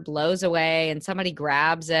paper blows away and somebody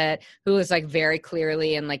grabs it who is like very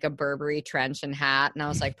clearly in like a Burberry trench and hat. And I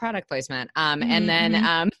was like, product placement. And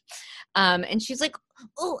then, and she's like,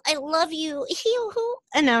 oh, I love you.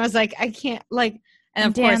 And I was like, I can't like, and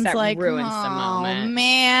of course that like, ruins the moment.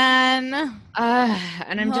 Man.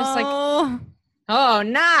 And I'm just like, oh,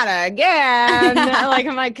 not again. Like,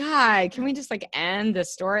 I'm like, God, can we just like end the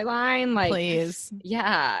storyline? Like, please.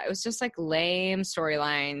 Yeah. It was just like lame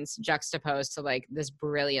storylines juxtaposed to like this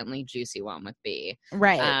brilliantly juicy one with B.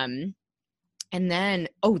 Right. And then,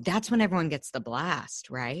 that's when everyone gets the blast,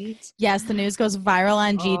 right? Yes, the news goes viral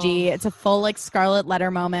on Gigi. It's a full like Scarlet Letter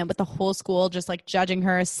moment with the whole school just like judging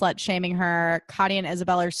her, slut shaming her. Katya and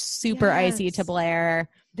Isabel are super icy to Blair.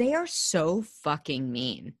 They are so fucking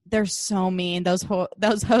mean. They're so mean. Those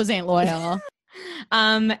hoes ain't loyal.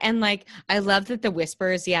 And like I love that the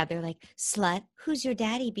whispers, they're like, slut, who's your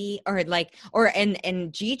daddy be? Or like,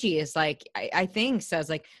 and Gigi is like, I think says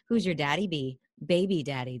like, who's your daddy be? Baby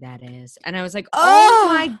daddy, that is. And I was like, oh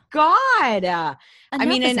my God.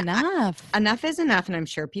 Enough is enough. And I'm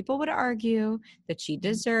sure people would argue that she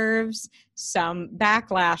deserves some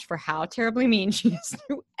backlash for how terribly mean she is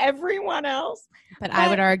to everyone else. But I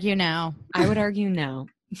would argue no. I would argue no.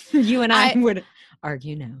 You and I would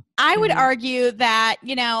argue no. I would argue that,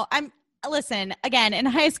 listen, again, in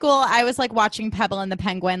high school, I was like watching Pebble and the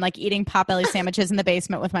Penguin, like eating Potbelly sandwiches in the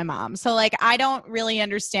basement with my mom. So like, I don't really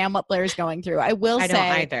understand what Blair's going through. I don't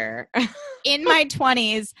either. In my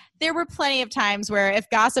 20s, there were plenty of times where if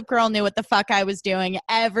Gossip Girl knew what the fuck I was doing,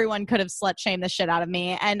 everyone could have slut shamed the shit out of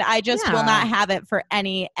me. And I just will not have it for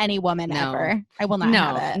any woman ever. I will not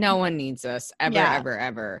have it. No one needs us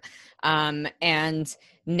ever. And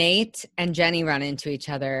Nate and Jenny run into each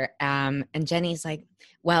other. And Jenny's like,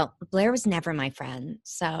 well, Blair was never my friend.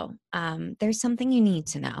 So there's something you need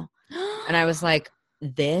to know. And I was like,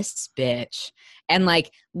 this bitch. And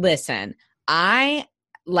like, listen, I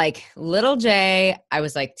like Little J. I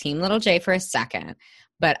was like team Little J for a second.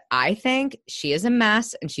 But I think she is a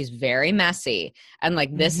mess and she's very messy. And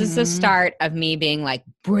like, this is the start of me being like,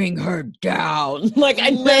 bring her down. Like,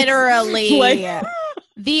 I literally. Like,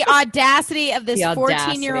 the audacity of this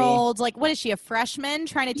 14-year-old, like, what is she, a freshman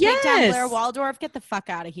trying to take down Blair Waldorf? Get the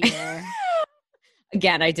fuck out of here.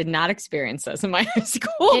 Again, I did not experience this in my high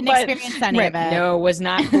school. Didn't experience any of it. No, was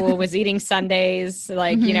not cool. Was eating Sundays,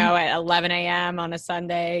 like, at 11 a.m. on a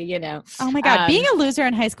Sunday, Oh my God. Being a loser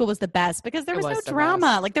in high school was the best because there was no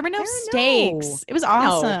drama. Like, there were no stakes. It was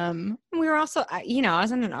awesome. No. We were also, I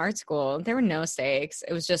was in an art school. There were no stakes.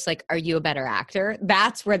 It was just like, are you a better actor?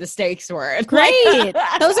 That's where the stakes were. Great.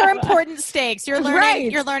 Those are important stakes. You're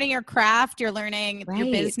learning, you're learning your craft. You're learning your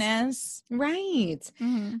business. Right.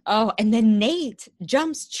 Mm-hmm. Oh, and then Nate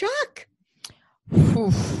jumps Chuck.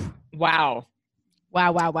 Wow.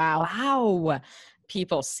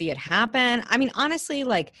 People see it happen. I mean, honestly,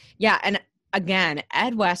 like, and again,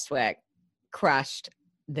 Ed Westwick crushed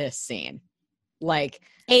this scene. Like,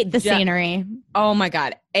 ate the scenery. Oh my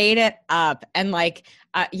God. Ate it up. And like,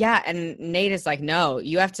 and Nate is like, no,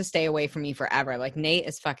 you have to stay away from me forever. Like, Nate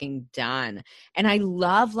is fucking done. And I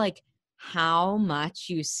love like how much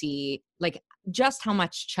you see, like, just how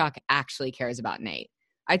much Chuck actually cares about Nate.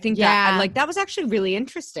 I think that was actually really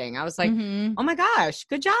interesting. I was like, oh my gosh,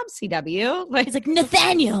 good job, CW. Like, he's like,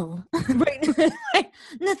 Nathaniel. Right.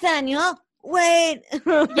 Nathaniel, wait.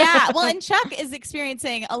 Yeah. Well, and Chuck is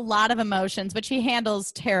experiencing a lot of emotions, which he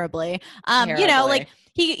handles terribly. Like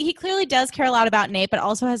he clearly does care a lot about Nate, but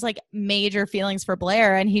also has like major feelings for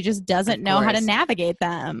Blair, and he just doesn't know how to navigate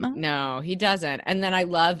them. No, he doesn't. And then I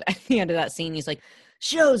love at the end of that scene, he's like,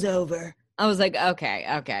 show's over. I was like,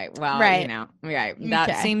 okay. Well, right.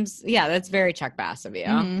 That seems, that's very Chuck Bass of you.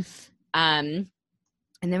 Mm-hmm. And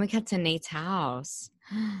then we cut to Nate's house.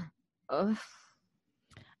 Oh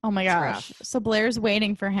my gosh. So Blair's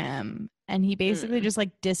waiting for him, and he basically just like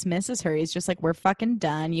dismisses her. He's just like, we're fucking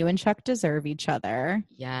done. You and Chuck deserve each other.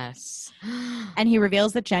 Yes. And he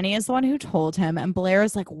reveals that Jenny is the one who told him, and Blair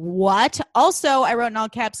is like, what? Also, I wrote in all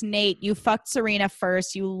caps, Nate, you fucked Serena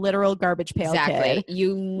first, you literal garbage pail kid.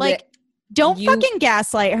 Don't fucking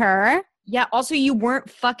gaslight her. Yeah. Also, you weren't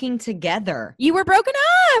fucking together. You were broken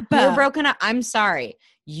up. I'm sorry.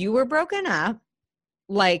 You were broken up.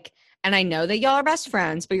 Like, and I know that y'all are best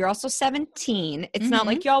friends, but you're also 17. It's not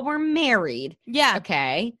like y'all were married. Yeah.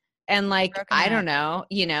 Okay. And like, Broken I heart. don't know,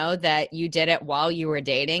 that you did it while you were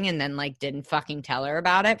dating and then like didn't fucking tell her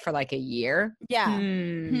about it for like a year. Yeah.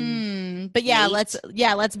 But yeah, Mate. let's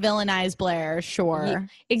villainize Blair. Sure. Yeah,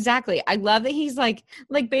 exactly. I love that he's like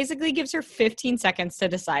basically gives her 15 seconds to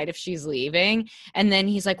decide if she's leaving. And then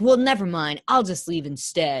he's like, well, never mind. I'll just leave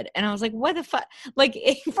instead. And I was like, what the fuck? Like,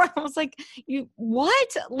 I was like, you,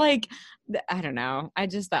 what? Like, I don't know. I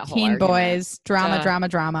just, that whole Teen argument. boys, drama.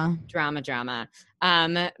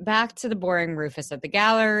 Back to the boring Rufus at the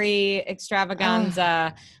gallery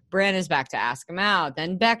extravaganza. Bran is back to ask him out.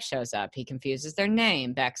 Then Beck shows up. He confuses their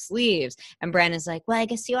name. Beck leaves. And Bran is like, well, I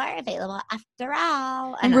guess you are available after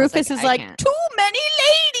all. And Rufus is like, too many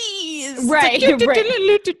ladies. Right.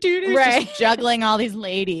 Right. Just juggling all these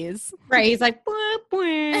ladies. Right. He's like, blah, blah.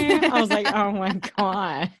 I was like, oh my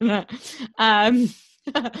God.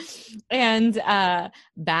 And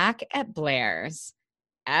back at Blair's,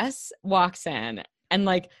 S walks in. And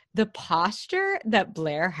like the posture that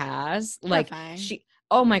Blair has, like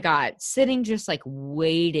oh my God, sitting just like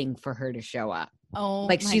waiting for her to show up. Oh,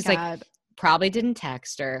 like my she's God. like probably didn't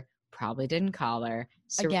text her, probably didn't call her.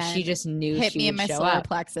 So again, she just knew hit she me would in my show solar up.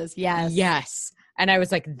 plexus. Yes. Yes. And I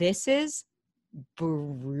was like, this is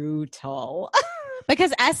brutal.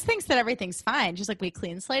 Because S thinks that everything's fine. She's like, we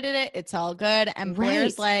clean slated it. It's all good. And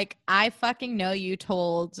Blair's like, I fucking know you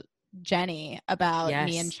told Jenny about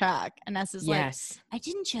me and Chuck. And S is like, I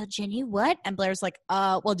didn't tell Jenny. What? And Blair's like,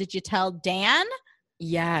 well, did you tell Dan?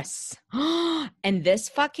 Yes. And this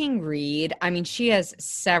fucking read, I mean, she has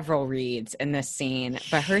several reads in this scene,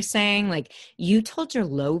 but her saying like, you told your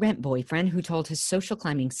low rent boyfriend who told his social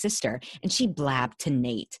climbing sister, and she blabbed to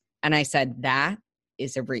Nate. And I said, that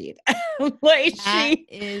is a read. Like, that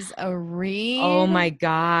is a read. Oh my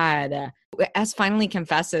God. S finally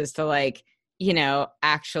confesses to like,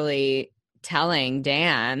 actually telling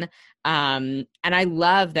Dan. And I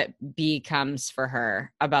love that B comes for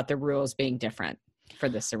her about the rules being different for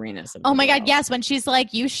the Serenas. Oh my God, yes. When she's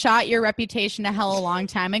like, you shot your reputation to hell a long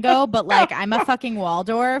time ago, but like, I'm a fucking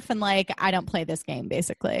Waldorf and like, I don't play this game,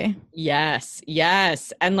 basically. Yes.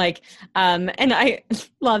 And like, and I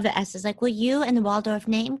love that S is like, well, you and the Waldorf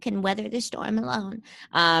name can weather the storm alone.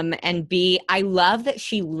 And B, I love that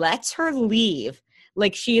she lets her leave.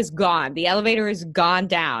 Like she is gone. The elevator is gone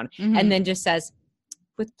down. Mm-hmm. And then just says,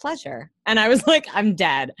 with pleasure. And I was like, I'm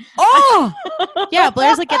dead. Oh, yeah.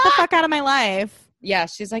 Blair's like, get the fuck out of my life. Yeah,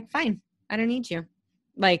 she's like, fine, I don't need you.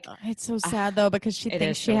 Like, it's so sad though, because she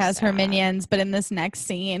thinks she has her minions, but in this next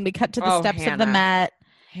scene, we cut to the steps of the Met.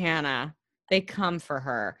 Hannah, they come for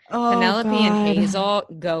her. Penelope and Hazel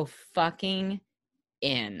go fucking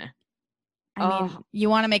in. I mean,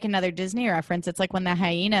 you want to make another Disney reference? It's like when the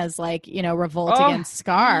hyenas, like, revolt against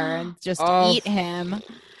Scar and just eat him.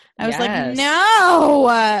 I was like,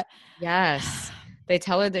 no. Yes, they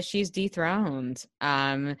tell her that she's dethroned.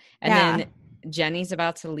 And then Jenny's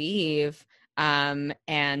about to leave and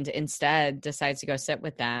instead decides to go sit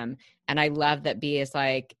with them. And I love that B is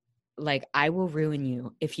like, I will ruin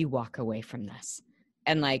you if you walk away from this.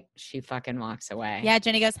 And like, she fucking walks away. Yeah.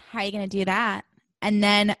 Jenny goes, how are you going to do that? And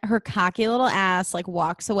then her cocky little ass like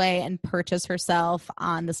walks away and perches herself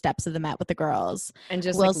on the steps of the Met with the girls. And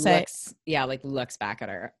just looks back at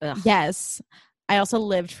her. Ugh. Yes. I also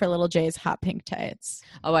lived for Little J's hot pink tights.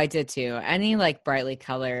 Oh, I did too. Any like brightly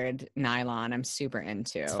colored nylon, I'm super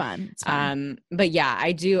into. It's fun. But yeah,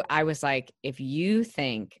 I do. I was like, if you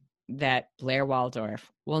think that Blair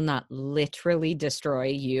Waldorf will not literally destroy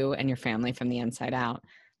you and your family from the inside out,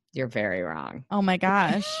 you're very wrong. Oh my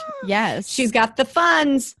gosh. Yes. She's got the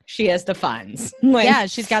funds. She has the funds. Yeah,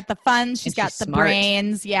 she's got the funds. She's got the smart.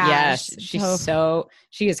 Brains. Yeah. Yes.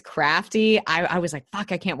 She is crafty. I was like,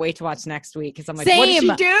 fuck, I can't wait to watch next week. Cause I'm like, what did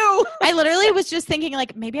she do? I literally was just thinking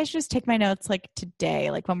like, maybe I should just take my notes like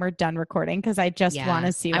today, like when we're done recording. Cause I just want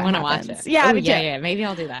to see what happens. I want to watch it. Yeah. Yeah. Maybe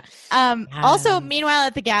I'll do that. Also, meanwhile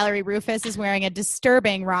at the gallery, Rufus is wearing a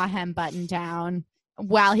disturbing raw hem button down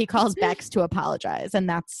while he calls Bex to apologize. And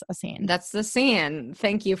that's a scene. That's the scene.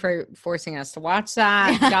 Thank you for forcing us to watch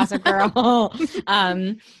that, Gossip Girl.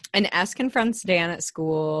 And S confronts Dan at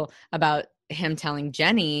school about him telling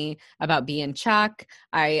Jenny about being Chuck.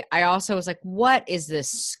 I also was like, what is this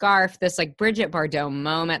scarf? This like Bridget Bardot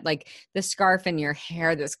moment, like the scarf in your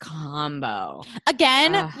hair, this combo.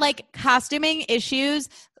 Again, like costuming issues.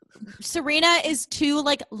 Serena is too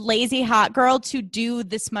like lazy hot girl to do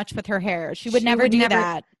this much with her hair. She would never do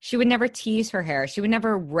that. She would never tease her hair. She would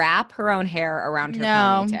never wrap her own hair around her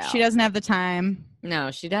ponytail. No, she doesn't have the time.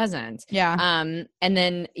 No, she doesn't. Yeah. And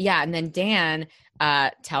then Dan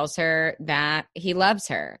tells her that he loves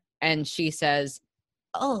her, and she says,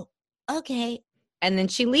 "Oh, okay," and then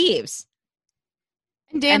she leaves.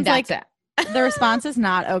 And Dan's that's like, it. the response is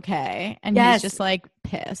not okay. And he's just like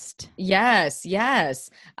pissed. Yes.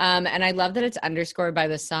 And I love that it's underscored by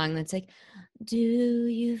the song that's like, do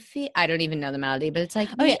you feel, I don't even know the melody, but it's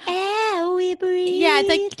like, the air we breathe. Yeah, it's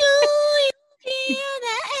like, do you feel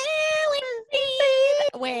the air we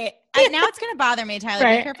breathe? Wait, now it's going to bother me, Tyler.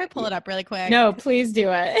 Right. Be careful if I pull it up really quick. No, please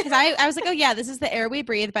do it. Because I was like, oh yeah, this is the air we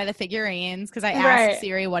breathe by the Figurines. Because I asked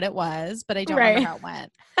Siri what it was, but I don't remember how it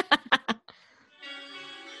went.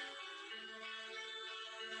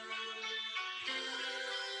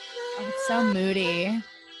 Oh, it's so moody.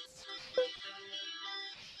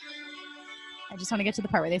 I just want to get to the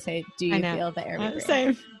part where they say, do you feel the air we breathe?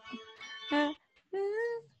 Same.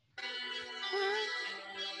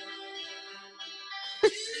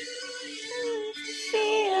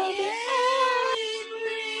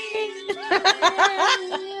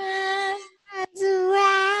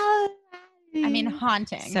 I mean,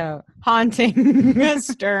 haunting. So haunting,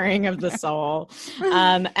 stirring of the soul.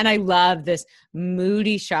 And I love this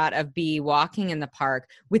moody shot of Bee walking in the park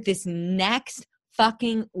with this next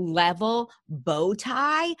fucking level bow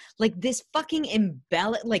tie, like this fucking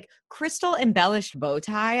crystal embellished bow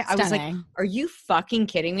tie. Stunning. I was like, are you fucking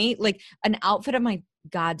kidding me? Like an outfit of my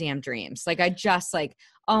goddamn dreams. Like I just like,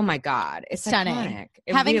 oh my God, it's stunning. Iconic.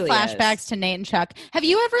 It Having really flashbacks to Nate and Chuck. Have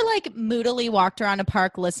you ever like moodily walked around a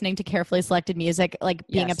park listening to carefully selected music, like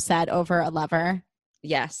being upset over a lover?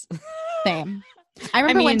 Yes. Same. I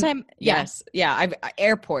remember one time. Yes. Yeah.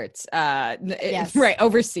 Airports, right.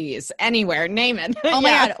 Overseas, anywhere, name it. Oh my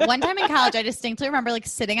God. One time in college, I distinctly remember like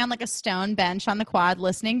sitting on like a stone bench on the quad,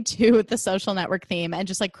 listening to the Social Network theme and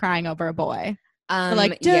just like crying over a boy.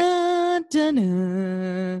 Like, dun, dun,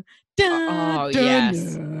 dun, dun,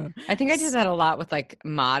 yes. I think I did that a lot with like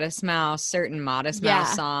Modest Mouse, certain Modest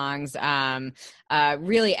Mouse songs.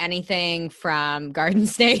 Really anything from Garden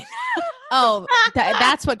State. Oh,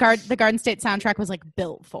 that's what the Garden State soundtrack was like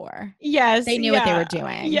built for. Yes. They knew what they were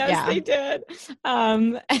doing. Yes, they did.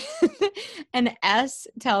 And S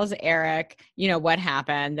tells Eric, what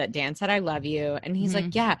happened, that Dan said, I love you. And he's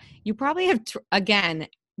like, yeah, you probably have, again,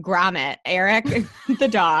 Gromit, Eric, the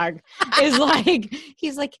dog, is like,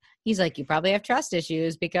 he's like, you probably have trust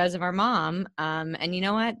issues because of our mom. And you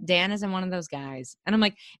know what? Dan isn't one of those guys. And I'm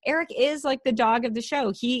like, Eric is like the dog of the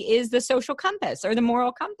show. He is the social compass or the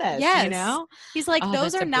moral compass. Yes. He's like,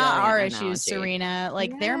 those are not our analogy. Issues, Serena.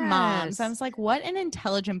 Like they're moms. I was like, what an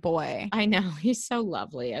intelligent boy. I know. He's so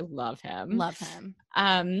lovely. I love him.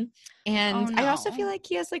 And I also feel like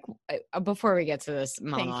he has like, before we get to this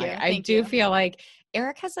monologue, I do feel like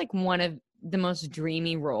Eric has like one of the most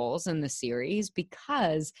dreamy roles in the series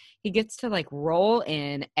because he gets to like roll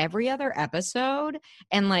in every other episode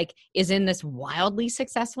and like is in this wildly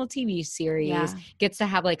successful TV series, gets to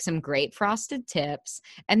have like some great frosted tips,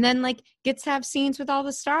 and then like gets to have scenes with all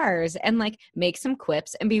the stars and like make some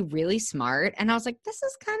quips and be really smart. And I was like, this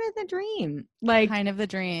is kind of the dream. Like kind of the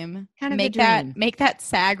dream. Kind of make the dream. Make that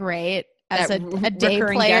SAG rate as a day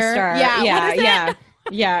recurring player. Guest star.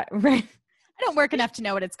 Yeah, right. I don't work enough to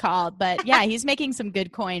know what it's called, but yeah, he's making some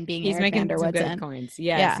good coin being He's Eric making Van Der some good Woodsen. coins.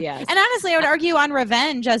 Yes. And honestly, I would argue on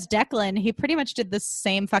Revenge as Declan, he pretty much did the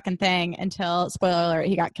same fucking thing until, spoiler alert,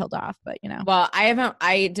 he got killed off, but Well,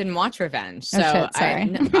 I didn't watch Revenge, so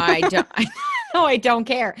sorry. I don't. No, I don't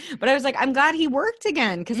care. But I was like, I'm glad he worked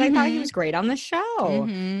again because I thought he was great on the show.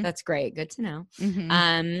 That's great. Good to know.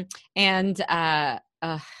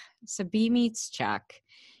 So B meets Chuck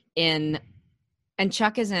and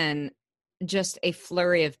Chuck is in just a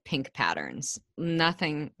flurry of pink patterns,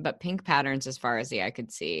 nothing but pink patterns as far as the eye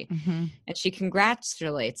could see. And she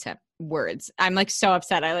congratulates him. Words. I'm like so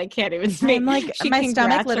upset. I like can't even speak. I'm like, my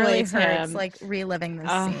stomach literally hurts like reliving this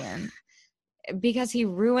scene. Because he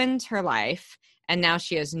ruined her life and now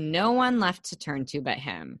she has no one left to turn to but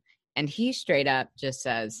him. And he straight up just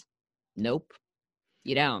says, nope,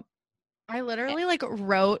 you don't. I literally like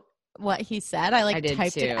wrote what he said. I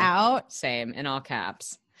typed it out. Same, in all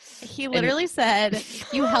caps. He literally said,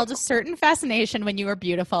 you held a certain fascination when you were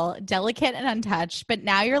beautiful, delicate and untouched, but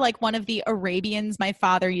now you're like one of the Arabians my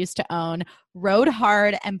father used to own, rode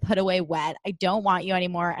hard and put away wet. I don't want you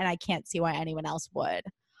anymore, and I can't see why anyone else would.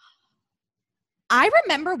 I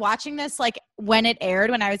remember watching this like when it aired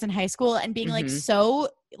when I was in high school and being like so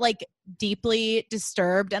like deeply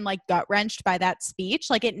disturbed and like gut wrenched by that speech.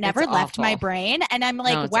 Like it never left my brain. And I'm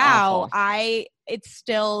like, wow, it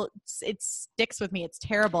sticks with me. It's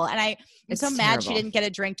terrible. And I'm so mad she didn't get a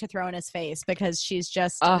drink to throw in his face because she's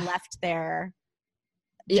just left there.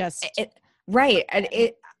 Right. And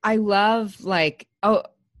I love like,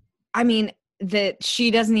 I mean, that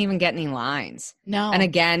she doesn't even get any lines. No. And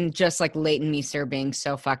again, just like Leighton Meester being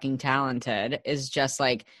so fucking talented is just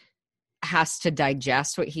like has to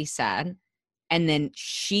digest what he said. And then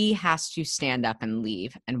she has to stand up and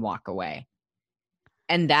leave and walk away.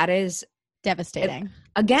 And that is devastating.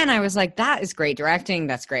 Again, I was like, that is great directing.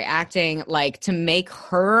 That's great acting. Like to make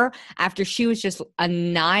her, after she was just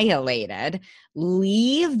annihilated,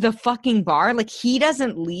 leave the fucking bar. Like he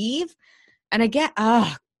doesn't leave. And again,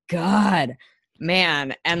 oh God,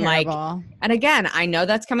 man. And Terrible. like, and again, I know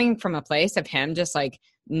that's coming from a place of him just like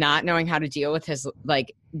not knowing how to deal with his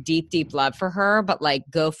like deep love for her, but like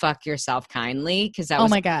go fuck yourself kindly, because that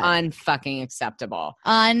was unfucking acceptable.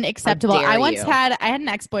 Unacceptable. I had an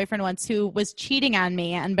ex-boyfriend once who was cheating on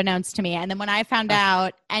me unbeknownst to me, and then when I found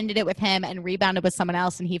out, ended it with him and rebounded with someone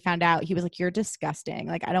else, and he found out, he was like, you're disgusting,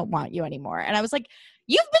 like I don't want you anymore. And I was like,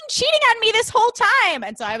 you've been cheating on me this whole time.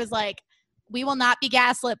 And so I was like, we will not be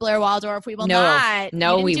gaslit, Blair Waldorf. We will not.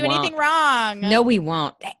 No, we didn't do anything wrong. No, we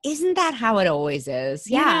won't. Isn't that how it always is?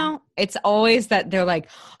 Yeah. You know? It's always that they're like,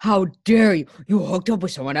 how dare you? You hooked up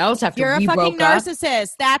with someone else after we broke up. You're a fucking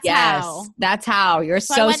narcissist. That's how. That's how. You're a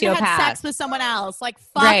sociopath. I went and had sex with someone else. Like,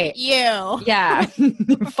 fuck you. Yeah.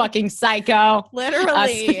 Fucking psycho.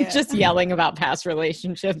 Literally. Us just yelling about past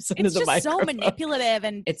relationships into the microphone. It's just so manipulative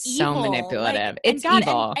and it's evil. So manipulative. Like, it's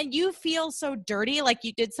evil. And you feel so dirty, like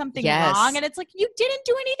you did something wrong. And it's like, you didn't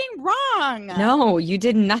do anything wrong. No, you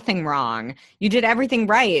did nothing wrong. You did everything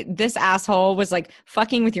right. This asshole was like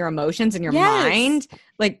fucking with your emotions and your mind.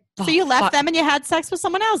 Like, so you left them and you had sex with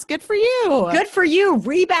someone else. Good for you. Good for you.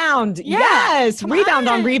 Rebound. Yeah, yes. Rebound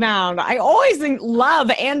on rebound. I always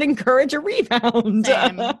love and encourage a rebound.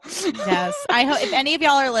 Same. Yes. I hope if any of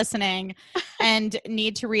y'all are listening and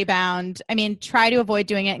need to rebound, I mean, try to avoid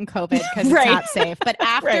doing it in COVID because it's not safe. But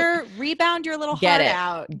after, rebound your little heart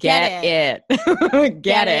out. Get it.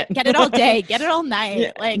 Get it. Get it all day. Get it all night.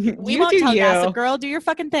 Yeah. Like, we won't tell Gossip Girl. Do your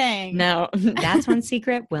fucking thing. No, that's one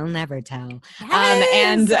secret we'll never tell.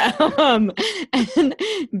 Yes. And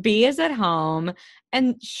B is at home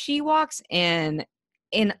and she walks in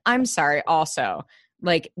I'm sorry, also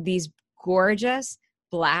like these gorgeous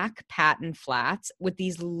black patent flats with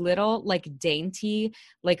these little like dainty,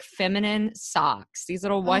 like feminine socks, these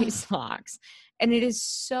little white socks. And it is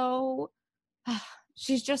so,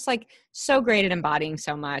 she's just like so great at embodying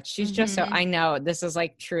so much. She's just so, I know this is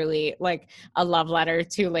like truly like a love letter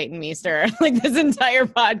to Leighton Meester, like this entire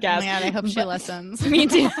podcast. Oh my God, I hope she listens. Me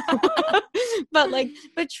too.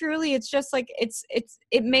 but truly it's just like,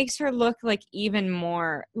 it makes her look like even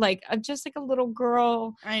more like just like a little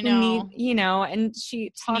girl. I know. And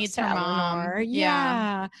she talks to her Eleanor. mom.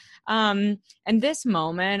 Yeah. And this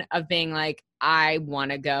moment of being like, I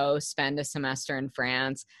want to go spend a semester in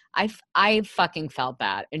France. I fucking felt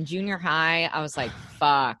that in junior high. I was like,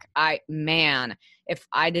 fuck, if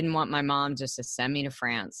I didn't want my mom just to send me to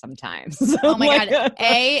France sometimes. Oh my God.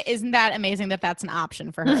 Isn't that amazing that that's an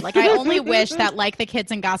option for her? Like, I only wish that, like the kids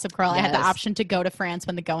in Gossip Girl, I had the option to go to France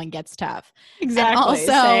when the going gets tough. Exactly. And also,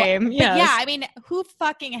 same. Yes. Yeah, I mean, who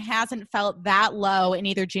fucking hasn't felt that low in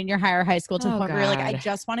either junior high or high school to the point where you're like, I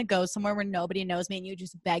just want to go somewhere where nobody knows me, and you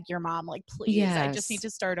just beg your mom, like, please, I just need to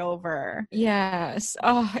start over. Yes.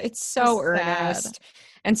 Oh, it's so earnest.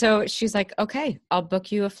 And so she's like, okay, I'll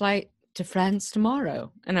book you a flight to France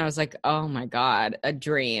tomorrow. And I was like, oh my God, a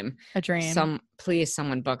dream. Please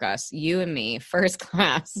someone book us, you and me, first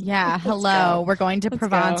class. Yeah. Hello. We're going to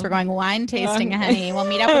Provence. We're going wine tasting, honey. We'll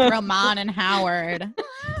meet up with Roman and Howard.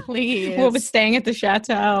 Please. We'll be staying at the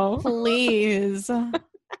chateau. Please. And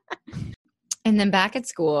then back at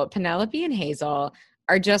school, Penelope and Hazel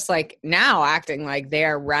are just like now acting like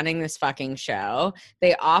they're running this fucking show.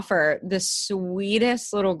 They offer the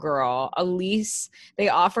sweetest little girl, Elise, they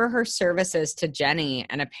offer her services to Jenny.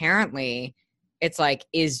 And apparently it's like,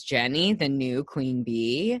 is Jenny the new Queen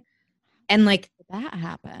Bee? And like, that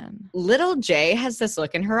happened. Little J has this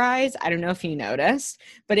look in her eyes. I don't know if you noticed,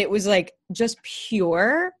 but it was like just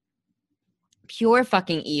pure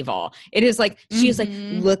fucking evil. It is like she's like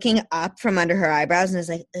looking up from under her eyebrows and is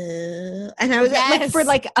like, and I was like for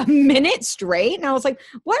like a minute straight, and I was like,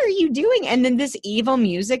 what are you doing? And then this evil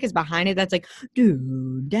music is behind it that's like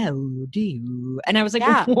do do do, and I was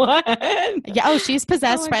like, what? Yeah. Oh, she's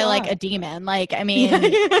possessed by like a demon. Like, I mean,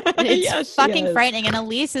 it's fucking frightening. And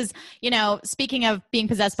Elise is, speaking of being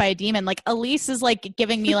possessed by a demon, like Elise is like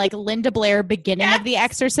giving me like Linda Blair beginning of The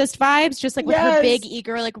Exorcist vibes, just like with her big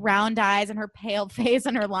eager like round eyes and her pale face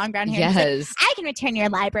and her long brown hair. Yes. Like, I can return your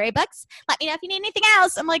library books. Let me know if you need anything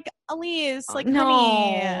else. I'm like, Elise, like, no,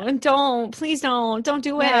 honey. don't. Please don't. Don't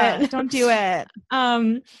do Yeah, it. don't do it.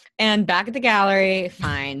 And back at the gallery,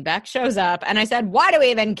 fine. Beck shows up and I said, why do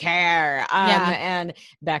we even care? And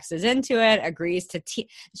Bex is into it, agrees to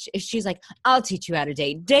she's like, I'll teach you how to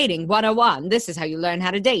date. Dating 101. This is how you learn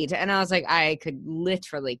how to date. And I was like, I could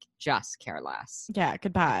literally just care less. Yeah,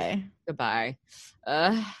 goodbye. Then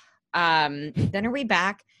are we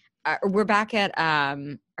back? We're back at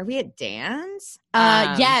are we at Dan's?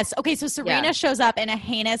 Yes. Okay, so Serena shows up in a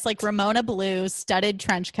heinous like Ramona blue studded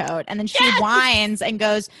trench coat, and then she whines and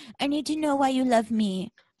goes, I need to know why you love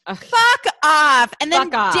me. Fuck off. And then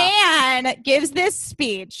Dan gives this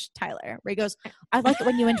speech, Tyler, where he goes, I like it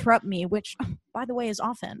when you interrupt me, which, by the way, is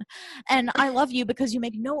often. And I love you because you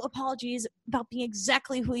make no apologies about being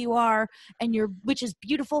exactly who you are, and which is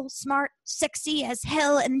beautiful, smart, sexy as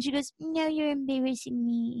hell. And then she goes, no, you're embarrassing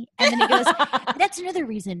me. And then he goes, that's another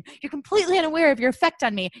reason. You're completely unaware of your effect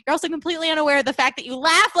on me. You're also completely unaware of the fact that you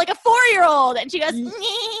laugh like a 4-year-old. And she goes,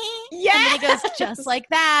 yeah. And then he goes, just like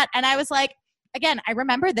that. And I was like, again, I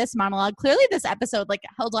remember this monologue. Clearly this episode like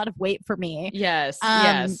held a lot of weight for me. Yes.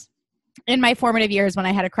 Yes. In my formative years when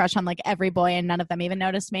I had a crush on like every boy and none of them even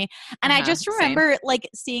noticed me. And I just remember like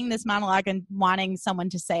seeing this monologue and wanting someone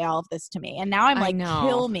to say all of this to me. And now I'm like,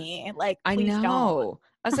 kill me. Like, please don't.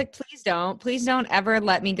 I was like, please don't ever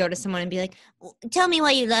let me go to someone and be like, tell me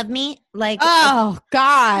why you love me. Like, oh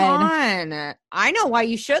God. Come on. I know why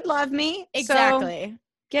you should love me. Exactly. So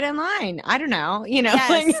get in line. I don't know. You know,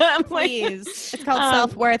 yes, please. It's called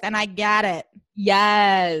self-worth and I get it.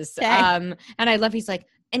 Yes. Okay. And I love, he's like,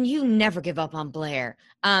 and you never give up on Blair.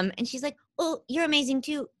 And she's like, oh, you're amazing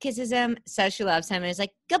too. Kisses him, says she loves him, and is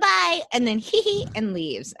like, goodbye. And then hee and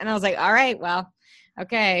leaves. And I was like, all right, well,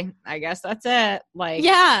 okay, I guess that's it. Like,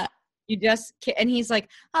 yeah. You just, and he's like,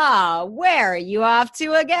 where are you off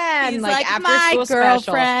to again? He's like after my school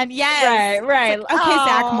girlfriend. Special. Yes. Right. Like, okay,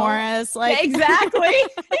 Zach Morris. Like, yeah, exactly.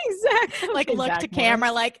 Exactly. Like, look Zach to Morris.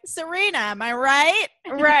 Camera like, Serena, am I right?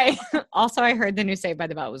 Right. Also, I heard the new Saved by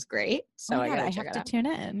the Bell was great. So I gotta check it out. I have to tune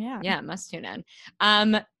in. Yeah. Yeah, must tune in.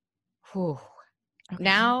 Okay.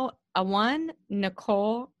 Now,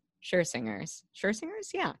 Nicole Scherzingers.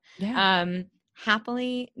 Yeah.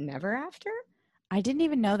 Happily Never After. I didn't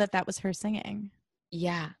even know that was her singing.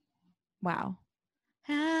 Yeah. Wow.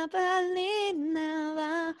 Happily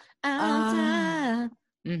Never After.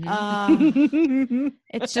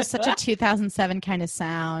 It's just such a 2007 kind of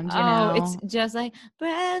sound, you know? It's just like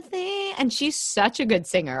breathy, and she's such a good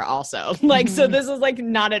singer also. Like, so this is like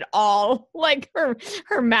not at all like her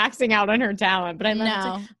maxing out on her talent, but I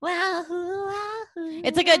love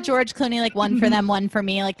it's like a George Clooney, like one for them, one for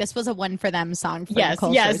me. Like this was a one for them song for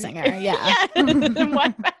Nicole Scherzinger. Yeah.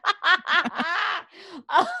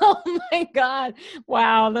 Oh my God.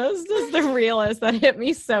 Wow. This is the realest that hit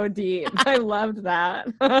me so deep. I loved that.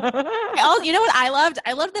 You know what I loved?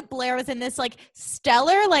 I loved that Blair was in this like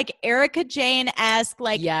stellar, like Erica Jane-esque,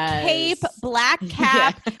 like cape, black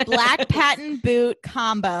cap, black patent boot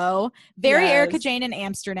combo. Very Erica Jane in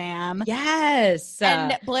Amsterdam. Yes.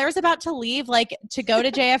 And Blair's about to leave, like to go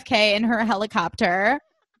to JFK in her helicopter.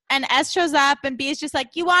 And S shows up and B is just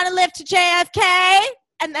like, you want to live to JFK?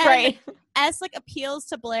 And then S like appeals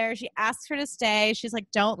to Blair. She asks her to stay. She's like,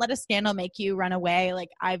 don't let a scandal make you run away. Like,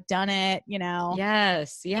 I've done it, you know?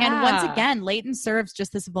 Yes. Yeah. And once again, Leighton serves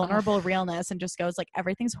just this vulnerable realness and just goes like,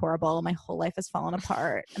 everything's horrible. My whole life has fallen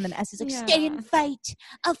apart. And then S is like, stay and fight.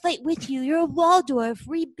 I'll fight with you. You're a Waldorf.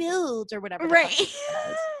 Rebuild or whatever. Right.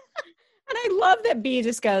 And I love that B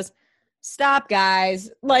just goes, stop,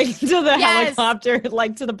 guys, like to the helicopter,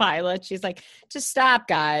 like to the pilot. She's like, just stop,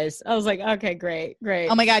 guys. I was like, okay, great.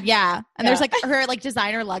 Oh my God, yeah. And there's like her like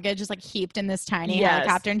designer luggage is like heaped in this tiny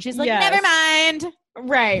helicopter, and she's like, never mind.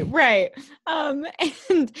 Right.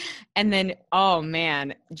 And then, oh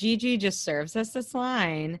man, Gigi just serves us this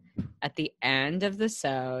line at the end of the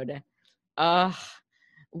sode.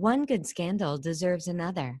 One good scandal deserves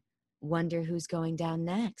another. Wonder who's going down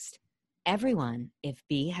next. Everyone, if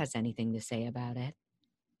B has anything to say about it.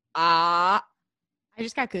 I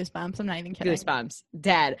just got goosebumps. I'm not even kidding. Goosebumps.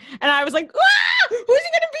 Dead. And I was like, who's it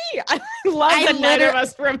going to be? I love that none of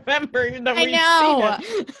us remember that we've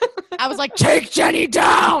seen it. I was like, take Jenny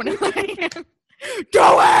down. Do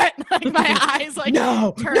it. Like my eyes like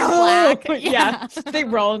turn black. Yeah. They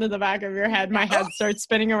roll into the back of your head. My head starts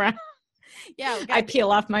spinning around. Yeah. I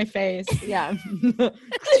peel off my face. Yeah.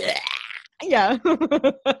 Yeah.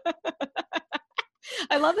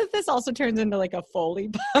 I love that this also turns into like a Foley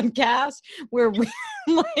podcast where we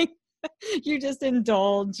like You just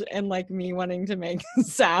indulge in like me wanting to make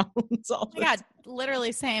sounds all the time.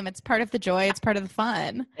 Literally same. It's part of the joy. It's part of the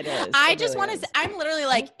fun. It is. I just want to, I'm literally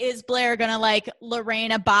like, is Blair going to like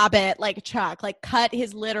Lorena Bobbitt, like Chuck, like cut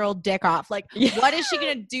his literal dick off? Like, what is she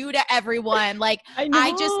going to do to everyone? Like,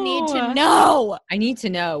 I just need to know. I need to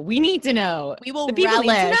know. We need to know. We will the people relish.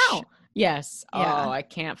 Need to know. Yes. Yeah. Oh, I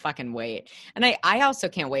can't fucking wait. And I also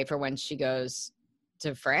can't wait for when she goes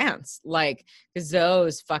to France. Like, because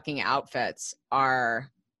those fucking outfits are.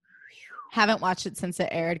 Haven't watched it since it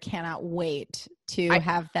aired. Cannot wait to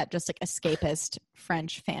have that just like escapist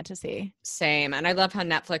French fantasy. Same. And I love how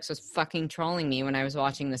Netflix was fucking trolling me when I was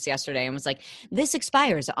watching this yesterday and was like, this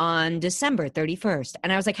expires on December 31st.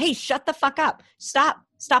 And I was like, hey, shut the fuck up. Stop.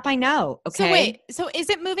 I know. Okay. So wait, so is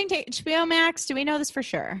it moving to HBO Max? Do we know this for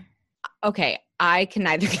sure? Okay. I can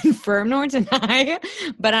neither confirm nor deny,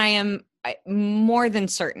 but I am more than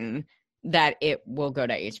certain that it will go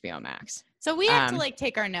to HBO Max. So we have to like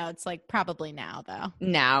take our notes, like probably now though.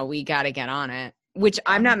 Now we got to get on it, which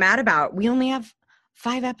I'm not mad about. We only have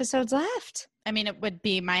 5 episodes left. I mean, it would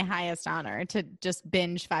be my highest honor to just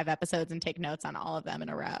binge 5 episodes and take notes on all of them in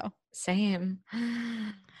a row. Same.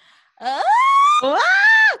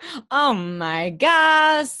 Oh my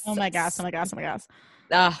gosh. Oh my gosh. Oh my gosh. Oh my gosh.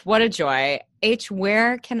 What a joy. H,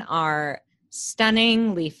 where can our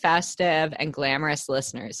stunningly festive and glamorous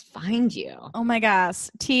listeners find you? Oh my gosh.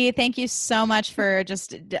 T, thank you so much for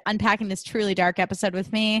just unpacking this truly dark episode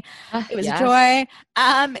with me. It was a joy.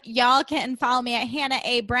 Y'all can follow me at Hannah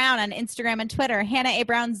A. Brown on Instagram and Twitter, Hannah A.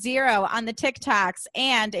 Brown 0 on the TikToks.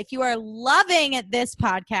 And if you are loving this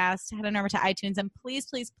podcast, head on over to iTunes and please,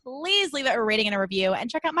 please, please leave it a rating and a review and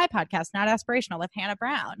check out my podcast, Not Aspirational with Hannah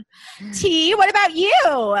Brown. T, what about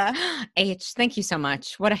you? H, thank you so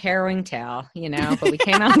much. What a harrowing tale. But we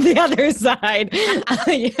came out the other side.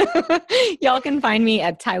 Y'all can find me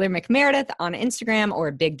at Tyler Meredith on Instagram or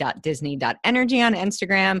big.disney.energy on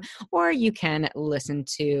Instagram, or you can listen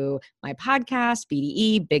to my podcast,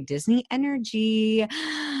 BDE, Big Disney Energy.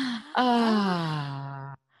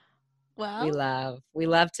 Well, we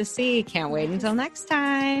love to see. Can't wait until next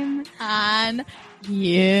time. On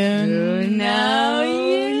You Know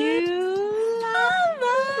You Love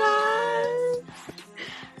Us.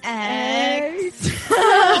 XOXO.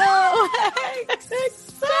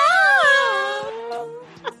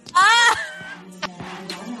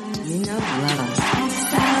 You know, love us.